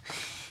win?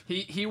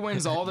 He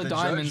wins all the, The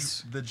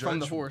diamonds judge- the from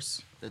the judge-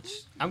 horse.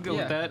 That's I'm good yeah.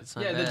 with that. It's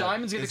not Yeah, the bad.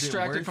 diamonds get Is it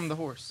extracted worth- from the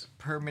horse.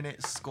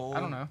 Permanent skull.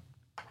 I don't know.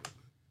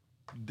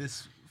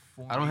 Disformation.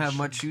 I don't have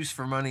much use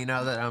for money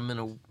now that I'm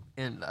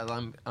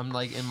I'm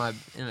like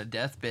in a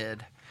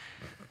deathbed.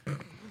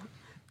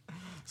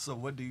 So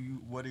what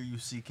are you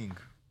seeking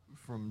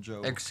from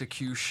Joe?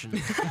 Execution.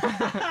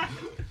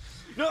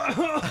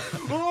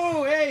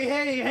 Oh,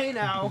 hey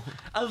now.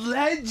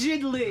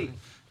 Allegedly.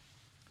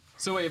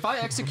 So wait, if I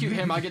execute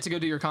him, I get to go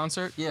to your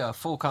concert? Yeah,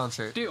 full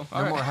concert. Deal. No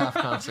All right. more half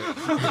concert.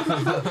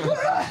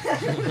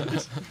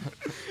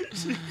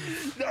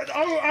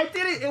 Oh, I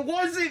did it. It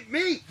wasn't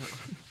me.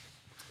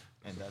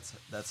 And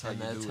that's how And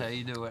you that's do how it.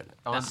 you do it.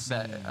 On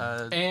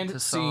And to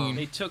scene. song.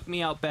 They took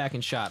me out back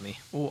and shot me.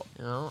 Well,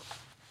 You know?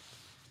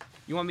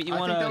 You want me? You I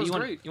want think that to? was You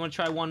want? great. You want to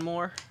try one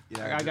more?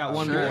 Yeah, I got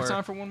one you more. have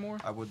time for one more?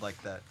 I would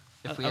like that.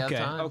 If we okay.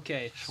 have time.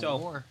 Okay. So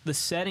Sure. the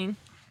setting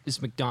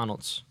is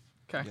McDonald's.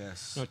 Okay.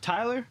 Yes. No,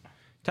 Tyler,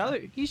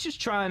 he's just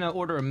trying to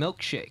order a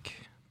milkshake,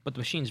 but the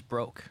machine's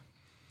broke.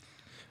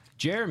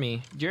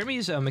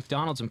 Jeremy's a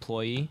McDonald's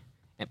employee,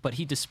 but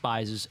he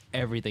despises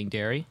everything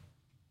dairy.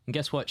 And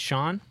guess what,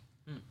 Sean?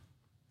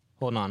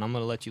 Hold on, I'm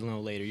gonna let you know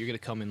later. You're gonna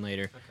come in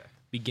later. Okay.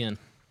 Begin.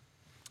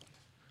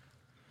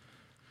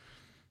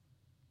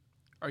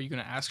 Are you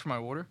gonna ask for my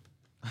order?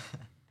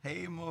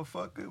 Hey,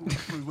 motherfucker,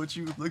 what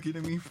you looking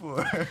at me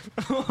for?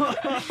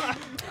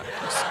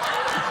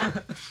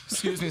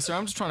 Excuse me, sir.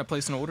 I'm just trying to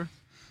place an order.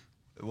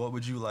 What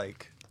would you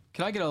like?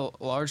 Can I get a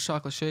large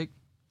chocolate shake?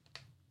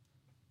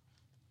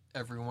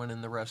 Everyone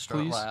in the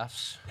restaurant Please?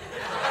 laughs.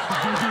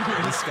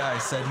 This guy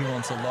said he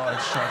wants a large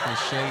chocolate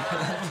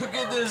shake. Look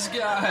at this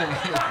guy.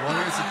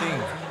 Well, here's the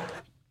thing.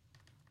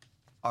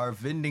 Our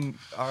vending,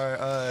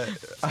 our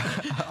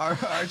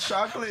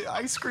chocolate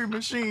ice cream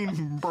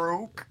machine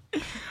broke.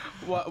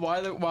 Why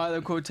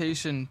the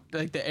quotation,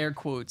 like the air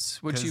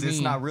quotes? What you Because mean?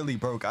 it's not really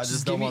broke. I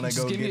just don't want to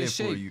go give get me a it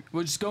shake. for you.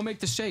 Well, just go make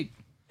the shake.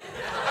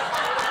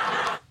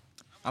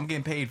 I'm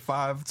getting paid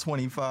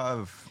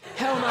 $5.25.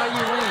 Hell no,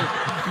 you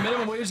ain't.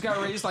 Minimum wage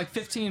got raised like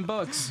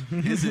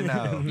 $15. Is it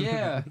now?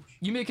 Yeah,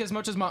 you make as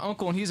much as my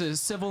uncle, and he's a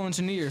civil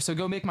engineer. So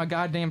go make my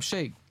goddamn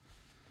shake.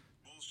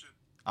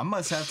 I'm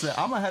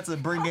gonna have to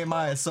bring in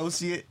my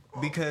associate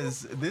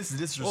because this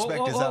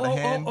disrespect is out of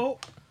hand.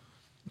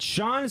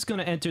 Sean is going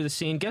to enter the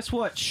scene. Guess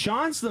what?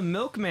 Sean's the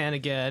milkman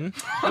again.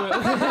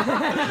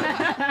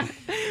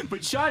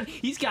 But Sean,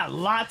 he's got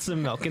lots of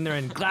milk, and they're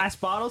in glass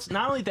bottles.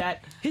 Not only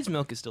that, his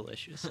milk is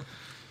delicious.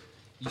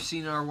 You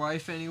seen our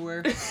wife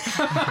anywhere?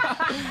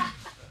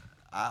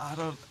 I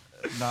don't.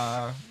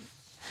 Nah.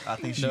 I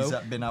think she's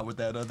been out with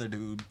that other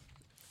dude.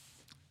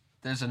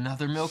 There's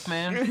another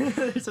milkman.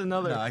 There's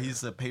another. Nah,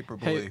 he's a paper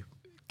boy. Hey,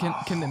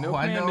 can the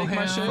milkman know make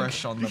my him. shake?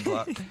 Fresh on the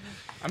block.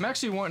 I'm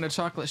actually wanting a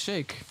chocolate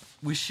shake.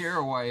 We share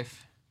a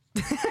wife.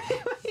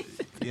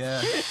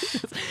 Yeah.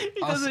 Us,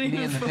 doesn't me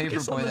even and the paper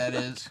focus on boy, that.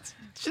 that is.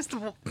 It's just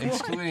a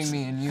Excluding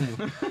me and you.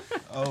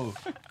 Oh.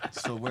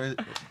 So where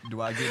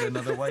do I get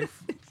another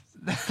wife?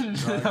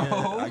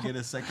 No. I get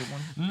a second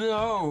one?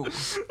 No.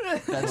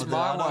 That's my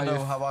I don't know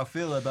wife. how I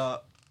feel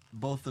about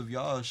both of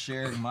y'all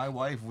sharing my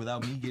wife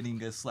without me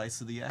getting a slice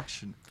of the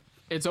action.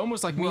 It's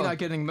almost like me Well, not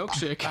getting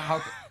milkshake.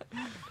 How,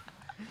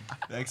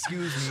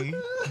 Excuse me.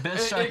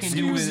 best I can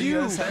do Excuse is you.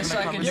 best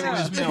I can do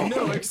Yeah. is milk.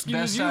 No, excuse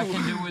Best you. I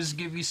can do is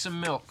give you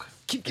some milk.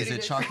 Is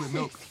it chocolate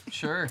milk?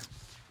 Sure.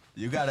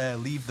 You gotta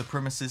leave the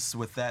premises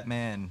with that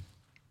man,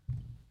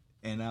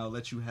 and I'll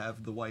let you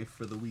have the wife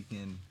for the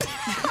weekend.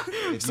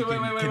 If So you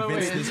can wait.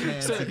 convince this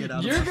man So to get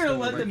out you're of my gonna store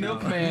let the right now.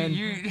 milkman.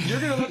 You're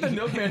gonna let the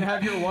milkman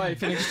have your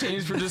wife in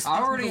exchange for just. I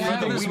already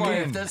have the this wife.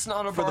 weekend. That's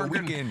not a for the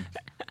bargain. weekend.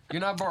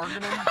 You're not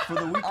bargaining. For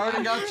the I weekend.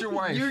 already got your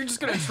wife. You're just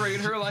gonna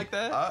trade her like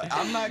that?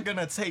 I'm not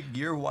gonna take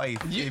your wife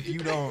if you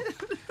don't.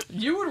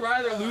 You would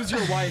rather lose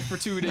your wife for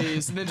 2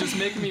 days than just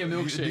make me a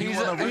Do milkshake. you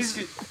wanna risk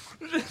it?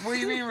 What do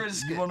you mean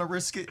risk You it? wanna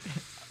risk it?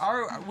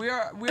 We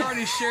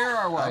already share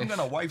our wife. I'm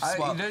gonna wife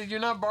swap. You're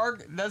not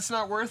That's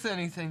not worth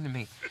anything to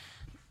me.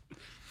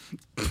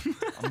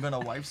 I'm gonna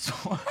wife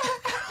swap.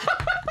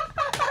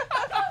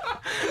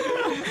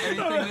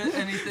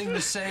 Anything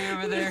to say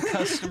over there,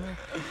 customer?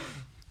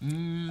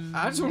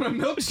 I just want a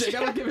milkshake.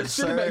 I don't give a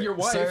shit about your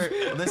wife.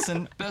 Sir,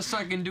 listen, Best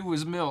I can do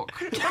is milk.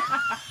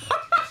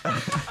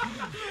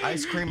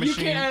 ice cream You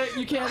machine.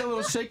 can't add a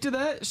little shake to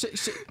that. Shake.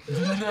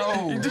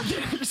 No.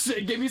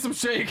 Shake. Give me some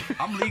shake.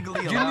 I'm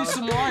legally Give me allowed.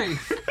 some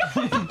wife.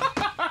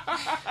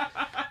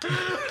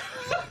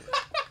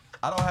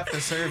 I don't have to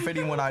serve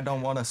anyone I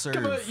don't want to serve.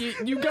 Come on,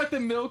 you got the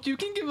milk. You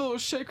can give a little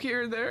shake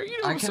here and there. You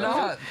know I what I'm saying?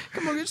 cannot.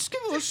 Come on, just give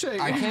a little shake.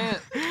 I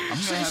can't I'm gonna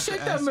have to shake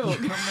that ask- milk.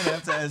 I'm gonna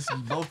have to ask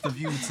both of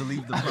you to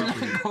leave the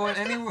property. go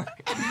anywhere.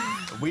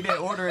 We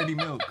didn't order any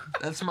milk.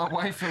 That's my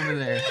wife over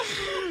there.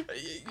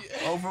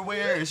 Over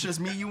where? It's just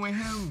me, you, and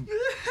him.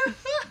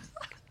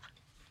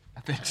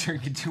 I've been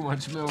drinking too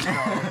much milk.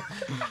 Dog.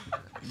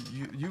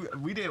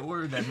 We didn't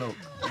order that milk.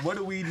 What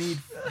do we need?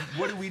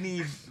 What do we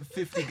need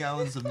 50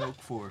 gallons of milk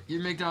for?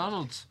 You're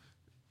McDonald's.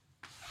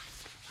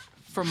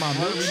 For my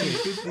Why do we need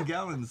milkshake. 50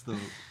 gallons though?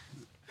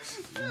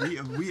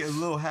 We a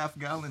little half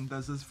gallon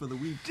does this for the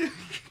week.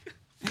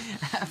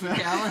 Half a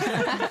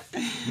gallon.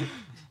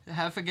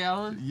 Half a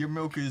gallon. Your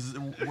milk is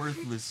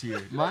worthless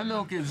here. My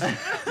milk is.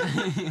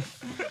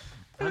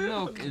 My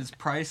milk is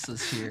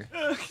priceless here.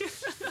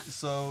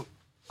 So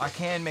I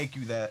can make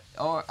you that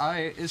Oh,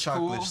 it's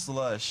chocolate cool.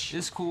 slush.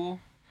 It's cool.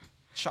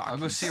 Chocolate I'll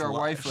go see our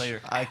wife later.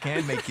 I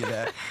can make you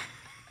that,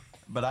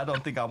 but I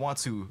don't think I want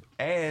to.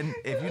 And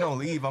if you don't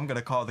leave, I'm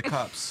gonna call the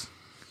cops.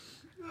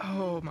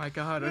 Oh my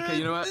god. Okay,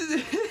 you know what?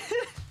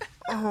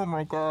 Oh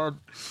my god.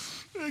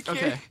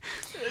 Okay.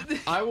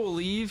 I will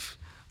leave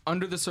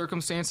under the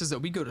circumstances that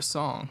we go to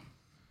song.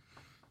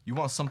 You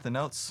want something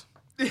else?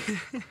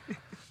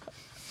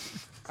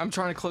 I'm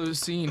trying to close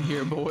scene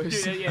here,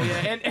 boys. Yeah.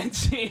 And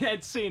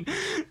scene.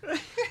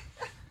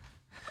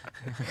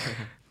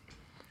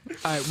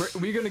 All right,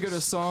 we're gonna go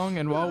to song,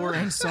 and while we're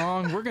in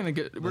song, we're gonna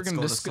Let's discuss.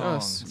 go to song.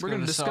 Let's We're go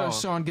gonna to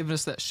discuss song. Sean giving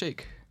us that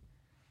shake.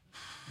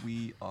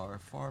 We are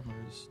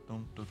farmers.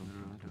 Dun, dun, dun,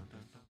 dun, dun,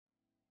 dun.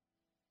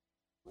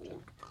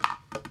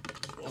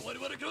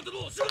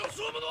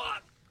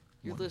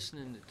 You're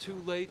listening to Too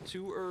Late,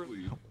 Too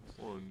Early.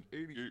 On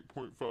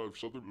 88.5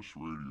 Southernist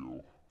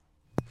Radio.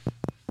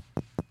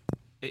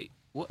 Hey,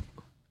 what?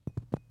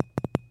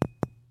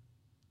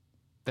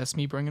 That's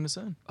me bringing us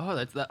in. Oh,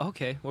 that's that.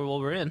 Okay, well,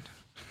 we're in.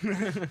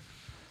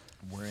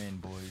 We're in,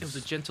 boys. It was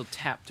a gentle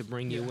tap to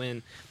bring you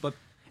in. But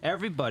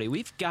everybody,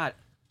 we've got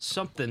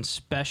something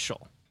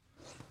special.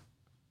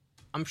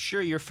 I'm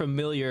sure you're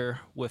familiar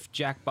with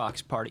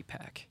Jackbox Party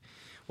Pack.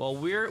 Well,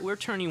 we're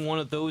turning one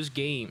of those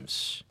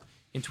games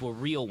into a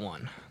real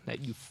one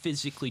that you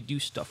physically do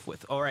stuff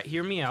with. All right,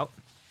 hear me out.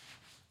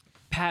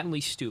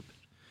 Patently stupid.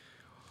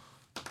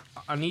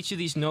 On each of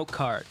these note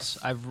cards,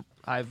 I've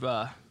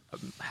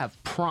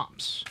have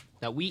prompts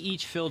that we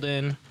each filled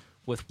in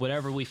with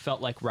whatever we felt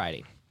like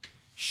writing.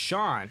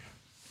 Sean,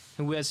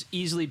 who has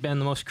easily been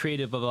the most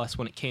creative of us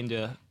when it came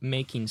to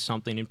making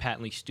something in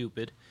Patently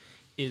Stupid,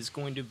 is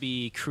going to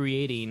be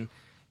creating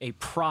a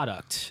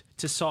product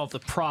to solve the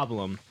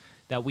problem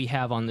that we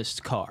have on this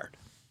card.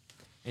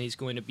 and he's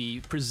going to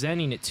be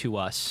presenting it to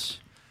us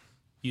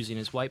using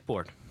his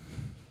whiteboard.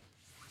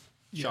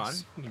 Sean,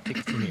 Yes. you can take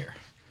it from here.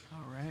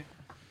 All right.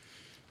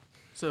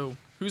 So,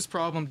 whose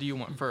problem do you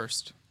want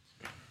first?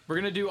 We're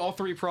gonna do all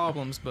 3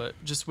 problems, but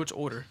just which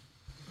order?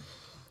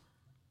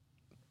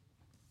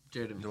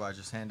 Jeremy. Do I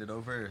just hand it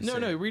over? Or No, say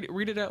no, it?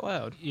 read it out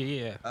loud.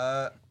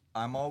 Yeah.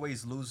 I'm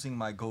always losing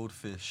my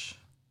goldfish.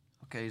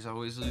 Okay, he's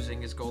always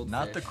losing his goldfish.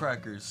 Not the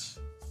crackers.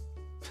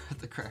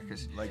 the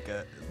crackers. Like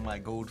my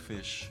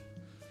goldfish.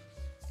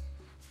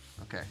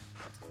 Okay.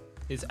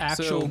 His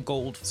actual So-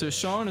 gold. So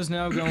Sean is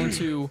now going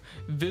to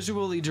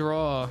visually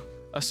draw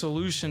a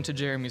solution to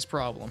Jeremy's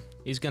problem.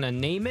 He's gonna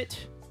name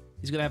it.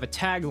 He's gonna have a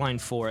tagline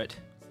for it,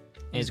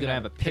 and he's gonna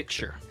have a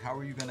picture. How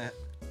are you gonna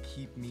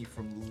keep me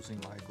from losing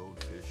my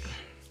goldfish?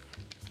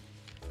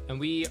 And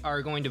we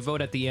are going to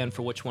vote at the end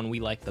for which one we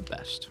like the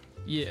best.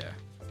 Yeah.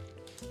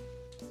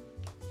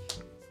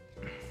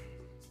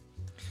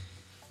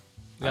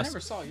 I Yes. never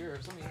saw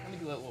yours. Let me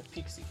do that little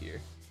peeksy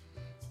here.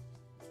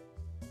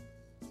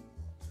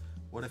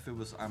 What if it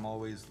was I'm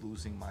always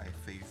losing my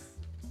faith?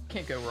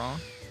 Can't go wrong.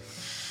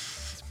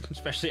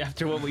 Especially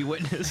after what we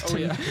witnessed. Oh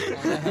yeah.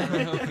 I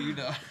don't know if you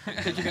know.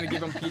 Think you're gonna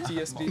give him I'm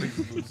PTSD?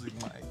 always losing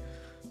my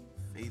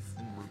faith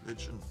in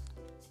religion.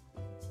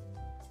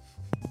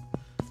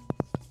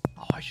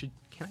 Oh, I should.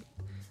 Can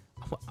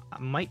I? I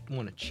might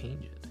want to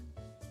change it.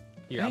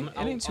 Here, It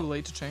ain't too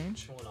late to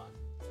change. Hold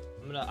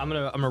on. I'm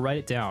gonna write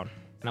it down,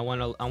 and I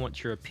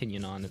want your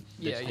opinion on it.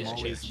 Yeah, This yeah, change,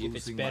 always if it's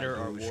losing better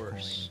my or Dogecoin.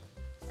 worse.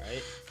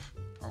 Right?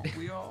 Aren't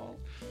we all?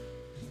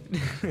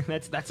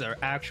 that's our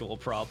actual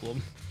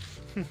problem.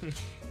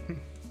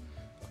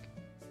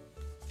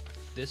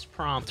 This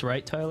prompt,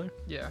 right, Tyler?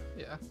 Yeah,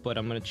 yeah. But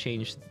I'm gonna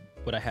change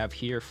what I have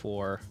here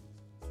for.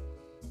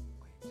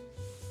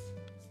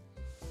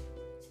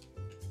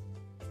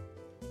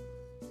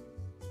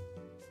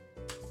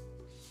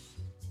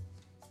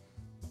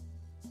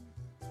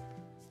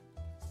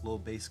 Lil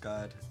Bass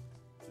God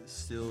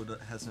still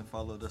hasn't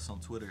followed us on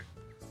Twitter.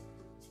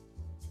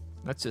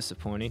 That's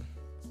disappointing.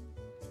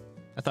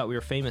 I thought we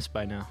were famous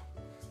by now.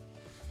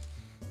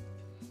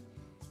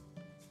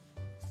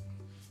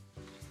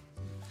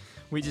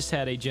 We just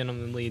had a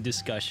gentlemanly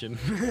discussion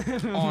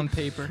On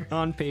paper.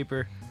 on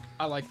paper.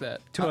 I like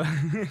that. To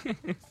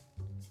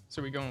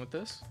So we going with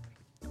this?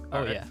 oh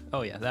Alright.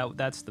 yeah,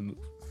 that's the move.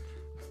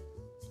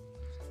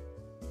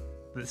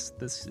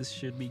 This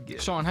should be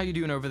good. Sean, how you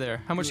doing over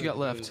there? How much you got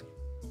left?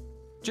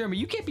 Jeremy,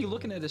 you can't be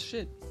looking at his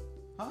shit.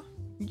 Huh?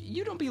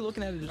 You don't be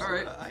looking at it. All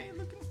right. I ain't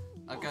looking.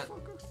 I got.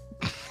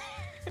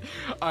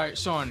 All right,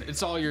 Sean,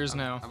 it's all yours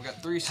now. I've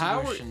got 3 How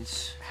are-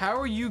 solutions. How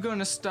are you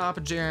gonna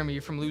stop Jeremy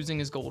from losing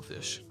his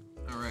goldfish?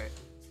 All right.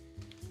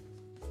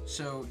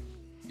 So,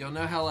 y'all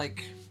know how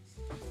like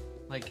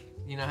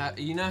you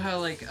know how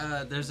like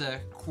there's a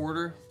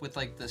quarter with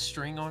like the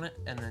string on it,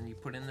 and then you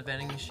put it in the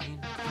vending machine,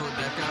 pull it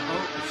back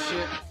out.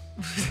 Oh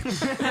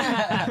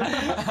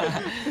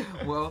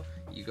shit. Well,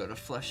 you go to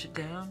flush it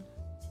down,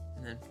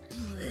 and then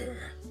you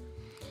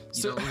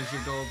So- don't lose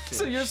your goldfish.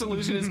 So your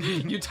solution is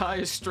you tie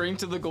a string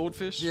to the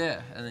goldfish?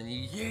 Yeah, and then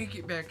you yank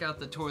it back out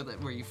the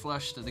toilet where you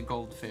flushed the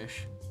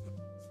goldfish.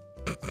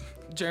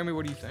 Jeremy,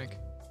 what do you think?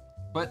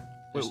 But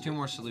there's 2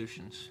 more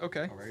solutions.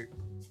 Okay. All right.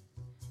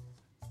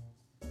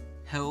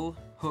 Hell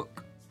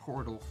hook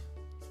portal.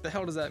 The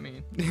hell does that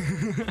mean?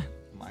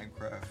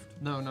 Minecraft.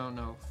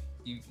 No.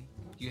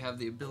 You have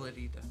the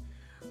ability to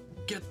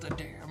get the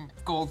damn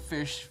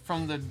goldfish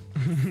from the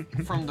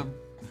from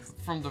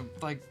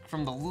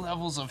the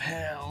levels of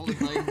hell,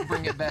 and, like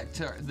bring it back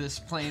to this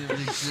plane of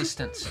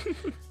existence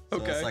So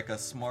Okay. it's like a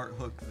smart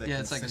hook that Yeah,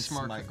 can it's like a sense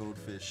smart my hook.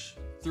 goldfish,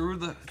 through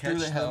the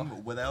catch hell.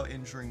 them without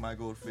injuring my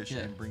goldfish, Yeah.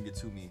 and bring it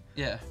to me,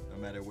 Yeah,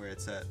 no matter where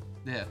it's at.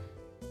 yeah.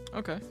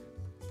 Okay.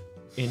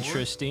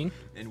 Interesting.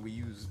 And we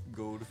use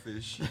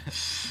goldfish.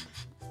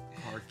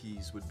 Car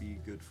keys would be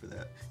good for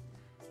that.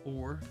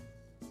 Or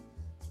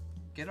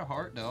get a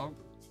heart, dog.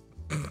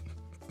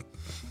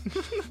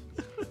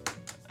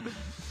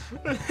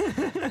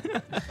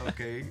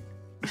 Okay.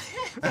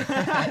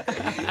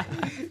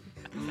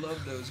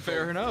 Love those.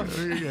 Fair enough.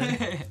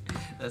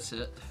 That's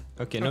it.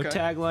 Okay, no Okay.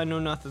 tagline, no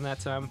nothing that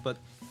time, but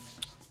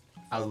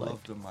I like-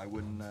 loved them. I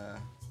wouldn't. oh,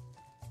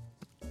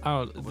 I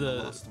would have the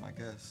lost them, I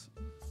guess.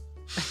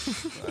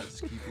 But I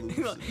just keep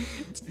losing.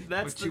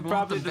 that's But you the, want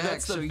probably them the, back,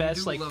 that's so the you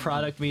best do like love them.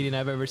 product meeting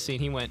I've ever seen.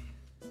 He went,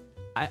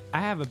 I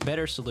have a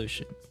better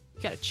solution.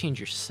 You gotta change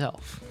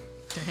yourself.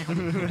 I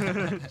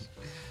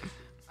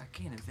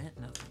can't invent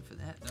nothing for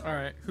that. Dog. All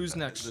right, who's The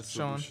next,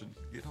 Sean? solution.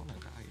 Get on a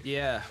diet.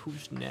 Yeah,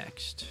 who's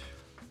next?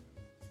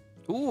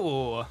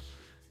 Ooh,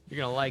 you're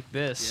gonna like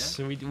this.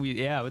 Yeah? So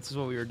yeah, this is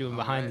what we were doing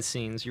behind the Alright.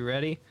 scenes. You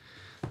ready?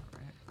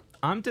 Alright.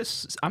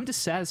 I'm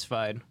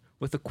dissatisfied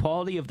with the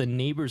quality of the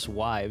neighbors'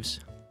 wives.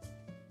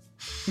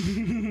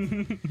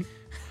 I'm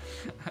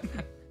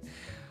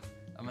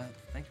gonna have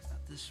to think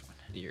about this one.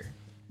 Here.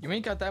 You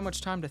ain't got that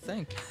much time to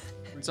think.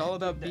 It's all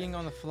about being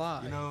on the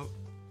fly. You know,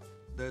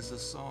 there's a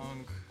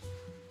song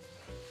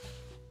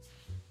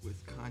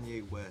with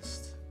Kanye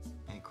West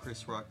and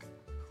Chris Rock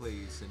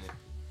plays in it.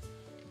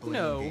 blame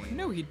No, game.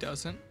 no, he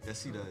doesn't.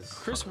 Yes, he does.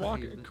 Chris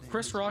Rock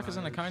is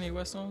in a Kanye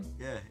West song.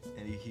 Yeah,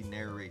 and he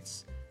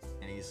narrates,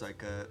 and he's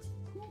like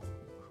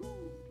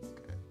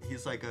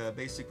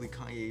basically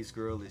Kanye's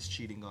girl is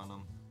cheating on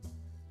him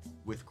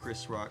with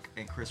Chris Rock,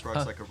 and Chris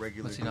Rock's like a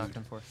regular What's he dude. knocked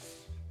him for?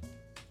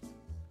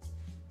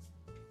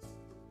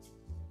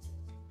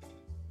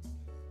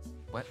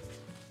 What?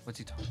 What's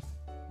he talking?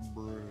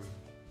 Bruh.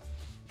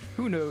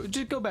 Who knows?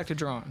 Just go back to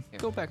drawing. Here,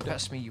 Go back to.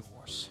 pass me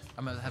yours.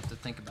 I'm gonna have to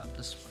think about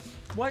this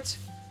one. What?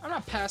 I'm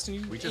not passing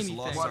you We just anything.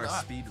 lost our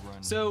speed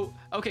run. So,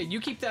 okay,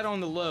 you keep that on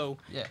the low.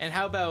 Yeah. And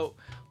how about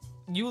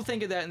you'll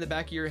think of that in the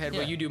back of your head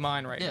while Yeah. you do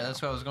mine right Yeah, now.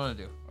 that's what I was gonna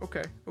do.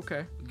 Okay,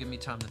 okay, Give me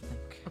time to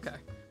think. okay.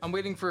 I'm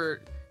waiting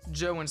for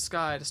Joe and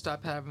Sky to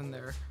stop having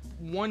their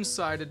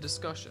one-sided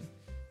discussion.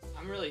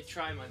 I'm really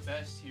trying my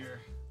best here.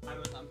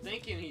 I'm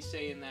thinking he's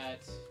saying that.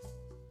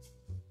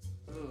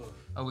 Ooh.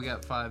 Oh, we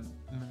got 5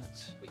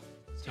 minutes. Till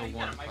Till one.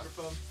 1 o'clock.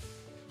 Microphone.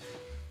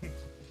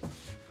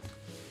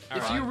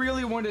 If you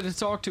really wanted to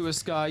talk to a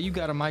Sky, you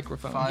got a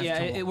microphone. 5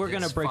 Yeah, till- we're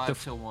gonna it's break the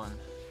 5 till 1.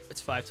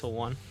 It's 5 till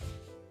 1.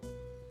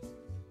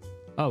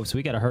 Oh, so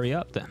we gotta hurry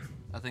up then.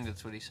 I think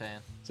that's what he's saying.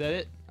 Is that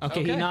it?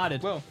 Okay, he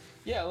nodded. Well,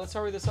 yeah, let's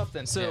hurry this up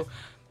then. So, Yeah.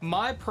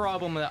 my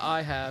problem that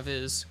I have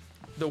is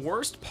the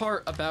worst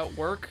part about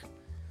work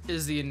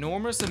is the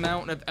enormous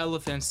amount of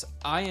elephants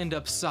I end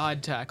up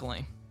side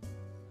tackling.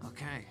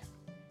 Okay.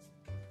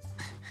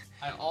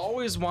 I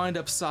always wind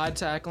up side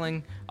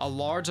tackling a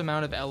large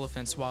amount of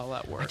elephants while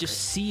at work. I just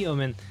see him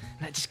and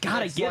I just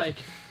gotta It's get like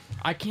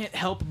I can't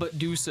help but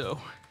do so.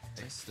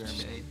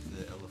 Exterminate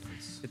the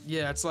elephants.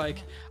 Yeah, it's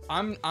like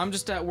I'm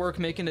just at work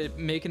making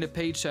a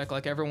paycheck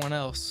like everyone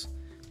else,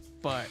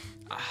 but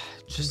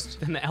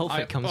just and the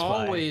elephant I comes by.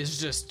 always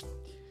just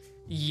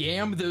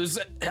yam those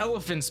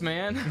elephants,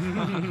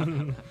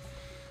 man.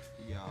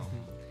 Yeah.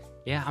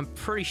 Yeah, I'm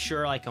pretty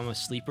sure like I'm a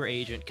sleeper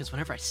agent because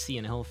whenever I see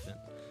an elephant,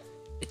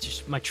 it's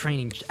just my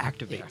training just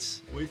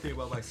activates. What do you think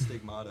about my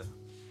stigmata?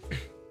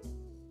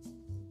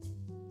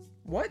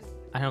 What?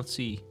 I don't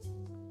see.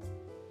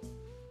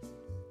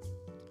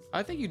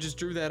 I think you just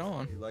drew that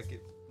on. You like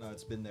it? No,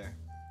 it's been there.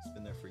 It's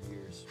been there for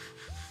years.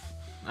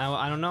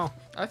 I don't know.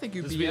 I think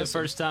you This will be the BS.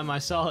 first time I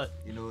saw it.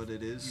 You know what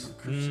it is?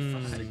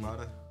 Mm.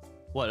 Stigmata.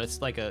 What? It's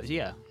like a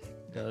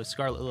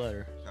scarlet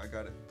letter. I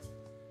got it.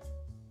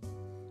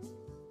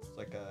 It's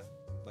like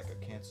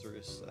a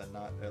cancerous,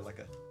 not like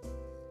a.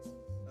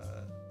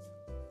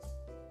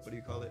 What do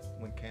you call it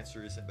when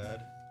cancer isn't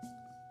bad?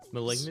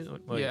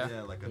 Malignant? What? Yeah.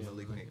 Yeah, like a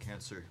malignant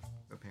cancer,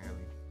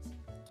 apparently.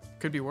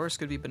 Could be worse.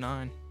 Could be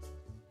benign.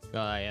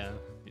 Yeah.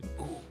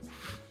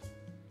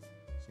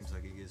 Seems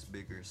like it gets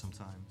bigger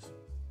sometimes.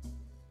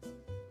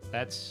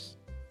 That's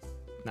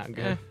not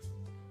good. Eh.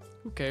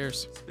 Who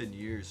cares? It's been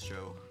years,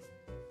 Joe.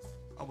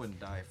 I wouldn't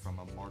die from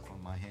a mark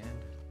on my hand.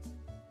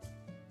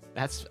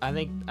 That's I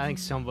think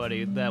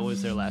somebody that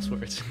was their last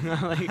words.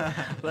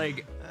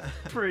 like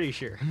pretty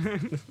sure.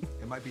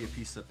 It might be a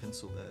piece of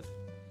pencil lead.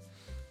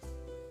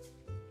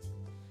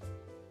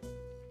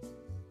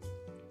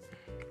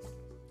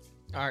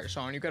 All right,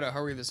 Sean, you gotta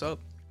hurry this up.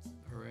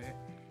 All right.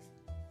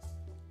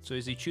 So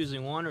is he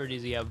choosing one or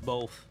does he have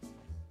both?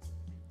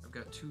 I've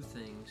got 2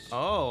 things.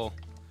 Oh.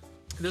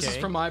 This is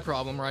Okay. for my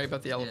problem, right?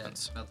 About the Yeah,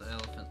 elephants. about the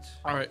elephants.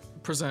 All right,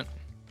 present.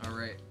 All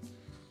right.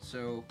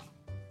 So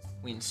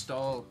we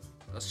install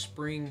a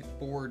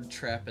springboard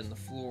trap in the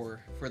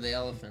floor for the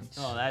elephants.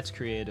 Oh, that's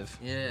creative.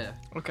 Yeah.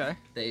 Okay.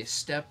 They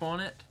step on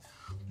it.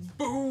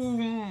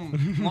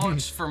 Boom!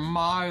 Launch for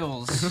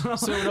miles.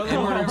 So in other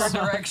In whatever words,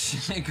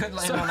 direction it could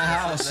land on a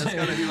house. That's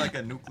gotta be like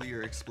a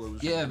nuclear explosion.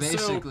 Yeah,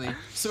 basically.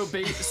 so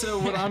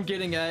what I'm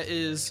getting at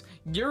is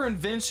your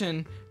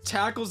invention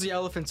tackles the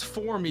elephants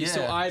for me,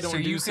 so I don't so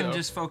do you so. can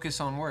just focus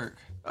on work.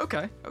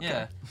 Okay. Okay.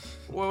 Yeah.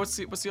 Well, what's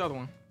the other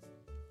one?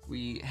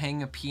 We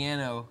hang a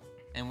piano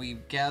and we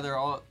gather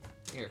all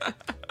here.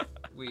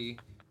 We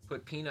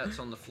put peanuts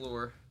on the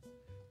floor,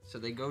 so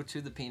they go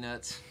to the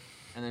peanuts,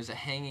 and there's a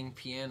hanging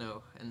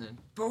piano, and then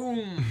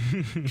boom,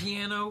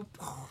 piano.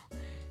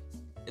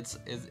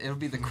 It'll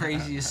be the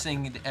craziest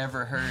thing you'd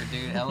ever heard,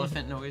 dude.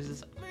 Elephant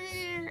noises,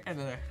 and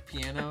then a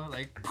piano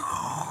like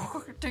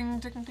ding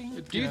ding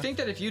ding. Do you think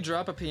that if you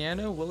drop a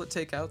piano, will it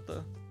take out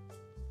the?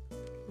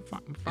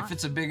 If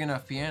it's a big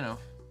enough piano,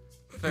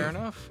 Fair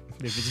enough.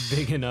 If it's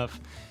big enough.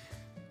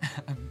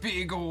 a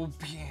big old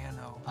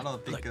piano. I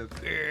don't think a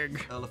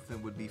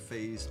elephant would be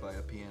phased by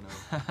a piano.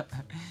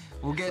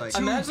 We'll get Like- 2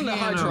 Imagine the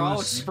hydraulic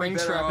pianos. spring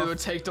better trap it off would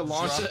take to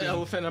launch an dropping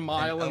elephant a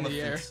mile in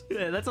the air. elephants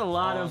Yeah, that's a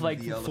lot of on like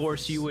the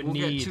force you would We'll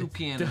get need 2 to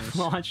pianos.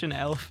 launch an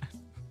elephant.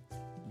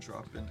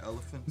 Dropping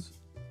elephants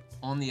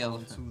On the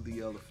elephant. onto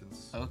the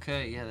elephants.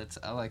 Okay, yeah,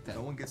 I like that.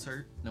 No one gets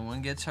hurt. No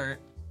one gets hurt,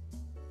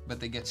 but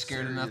they get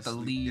scared enough to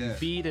Seriously, leave. yeah.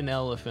 Feed an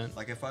elephant.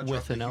 Like if I With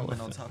dropped a an human on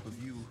elephant. top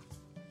of you,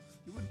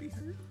 you wouldn't be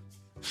hurt.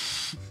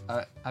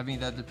 I mean,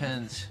 that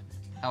depends.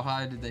 How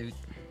high did they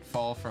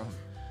fall from?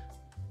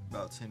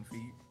 About 10 feet.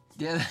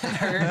 Yeah, that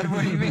hurt.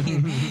 What do you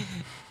mean?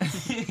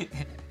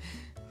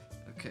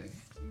 Okay.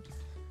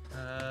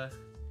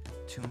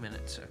 2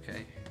 minutes.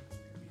 Okay.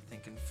 You're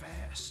thinking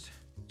fast.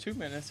 2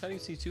 minutes. How do you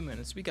see 2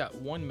 minutes? We got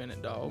 1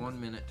 minute, dog. 1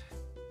 minute.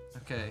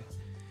 Okay.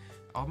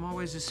 I'm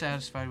always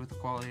dissatisfied with the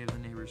quality of the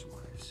neighbors'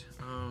 wives.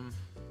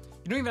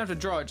 You don't even have to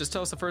draw it. Just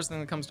tell us the first thing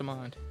that comes to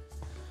mind.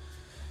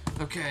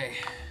 Okay.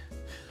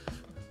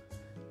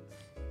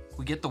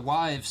 We get the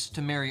wives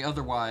to marry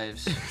other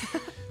wives.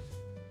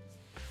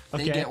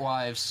 They Okay. get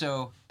wives,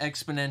 so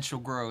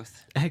exponential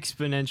growth.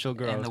 Exponential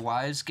growth. And the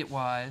wives get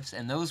wives,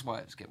 and those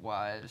wives get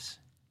wives.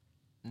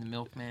 And the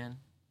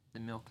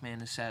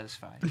milkman is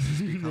satisfied.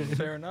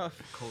 Fair enough.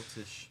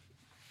 Cultish.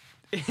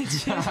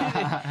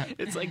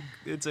 It's like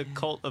it's a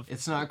cult of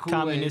It's not Kool-Aid.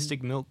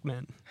 communistic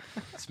milkmen.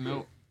 It's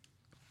milk.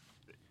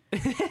 You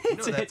know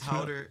It's that a-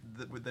 powder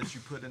that you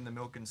put in the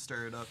milk and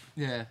stir it up?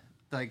 Yeah,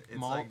 like It's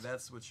malt. like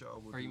that's what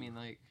y'all would Or you do. mean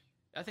like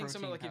I think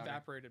something like Protein powder.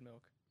 evaporated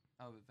milk.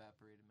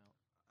 evaporated milk?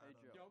 Hey,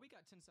 Joe. Yo, we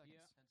got 10 seconds.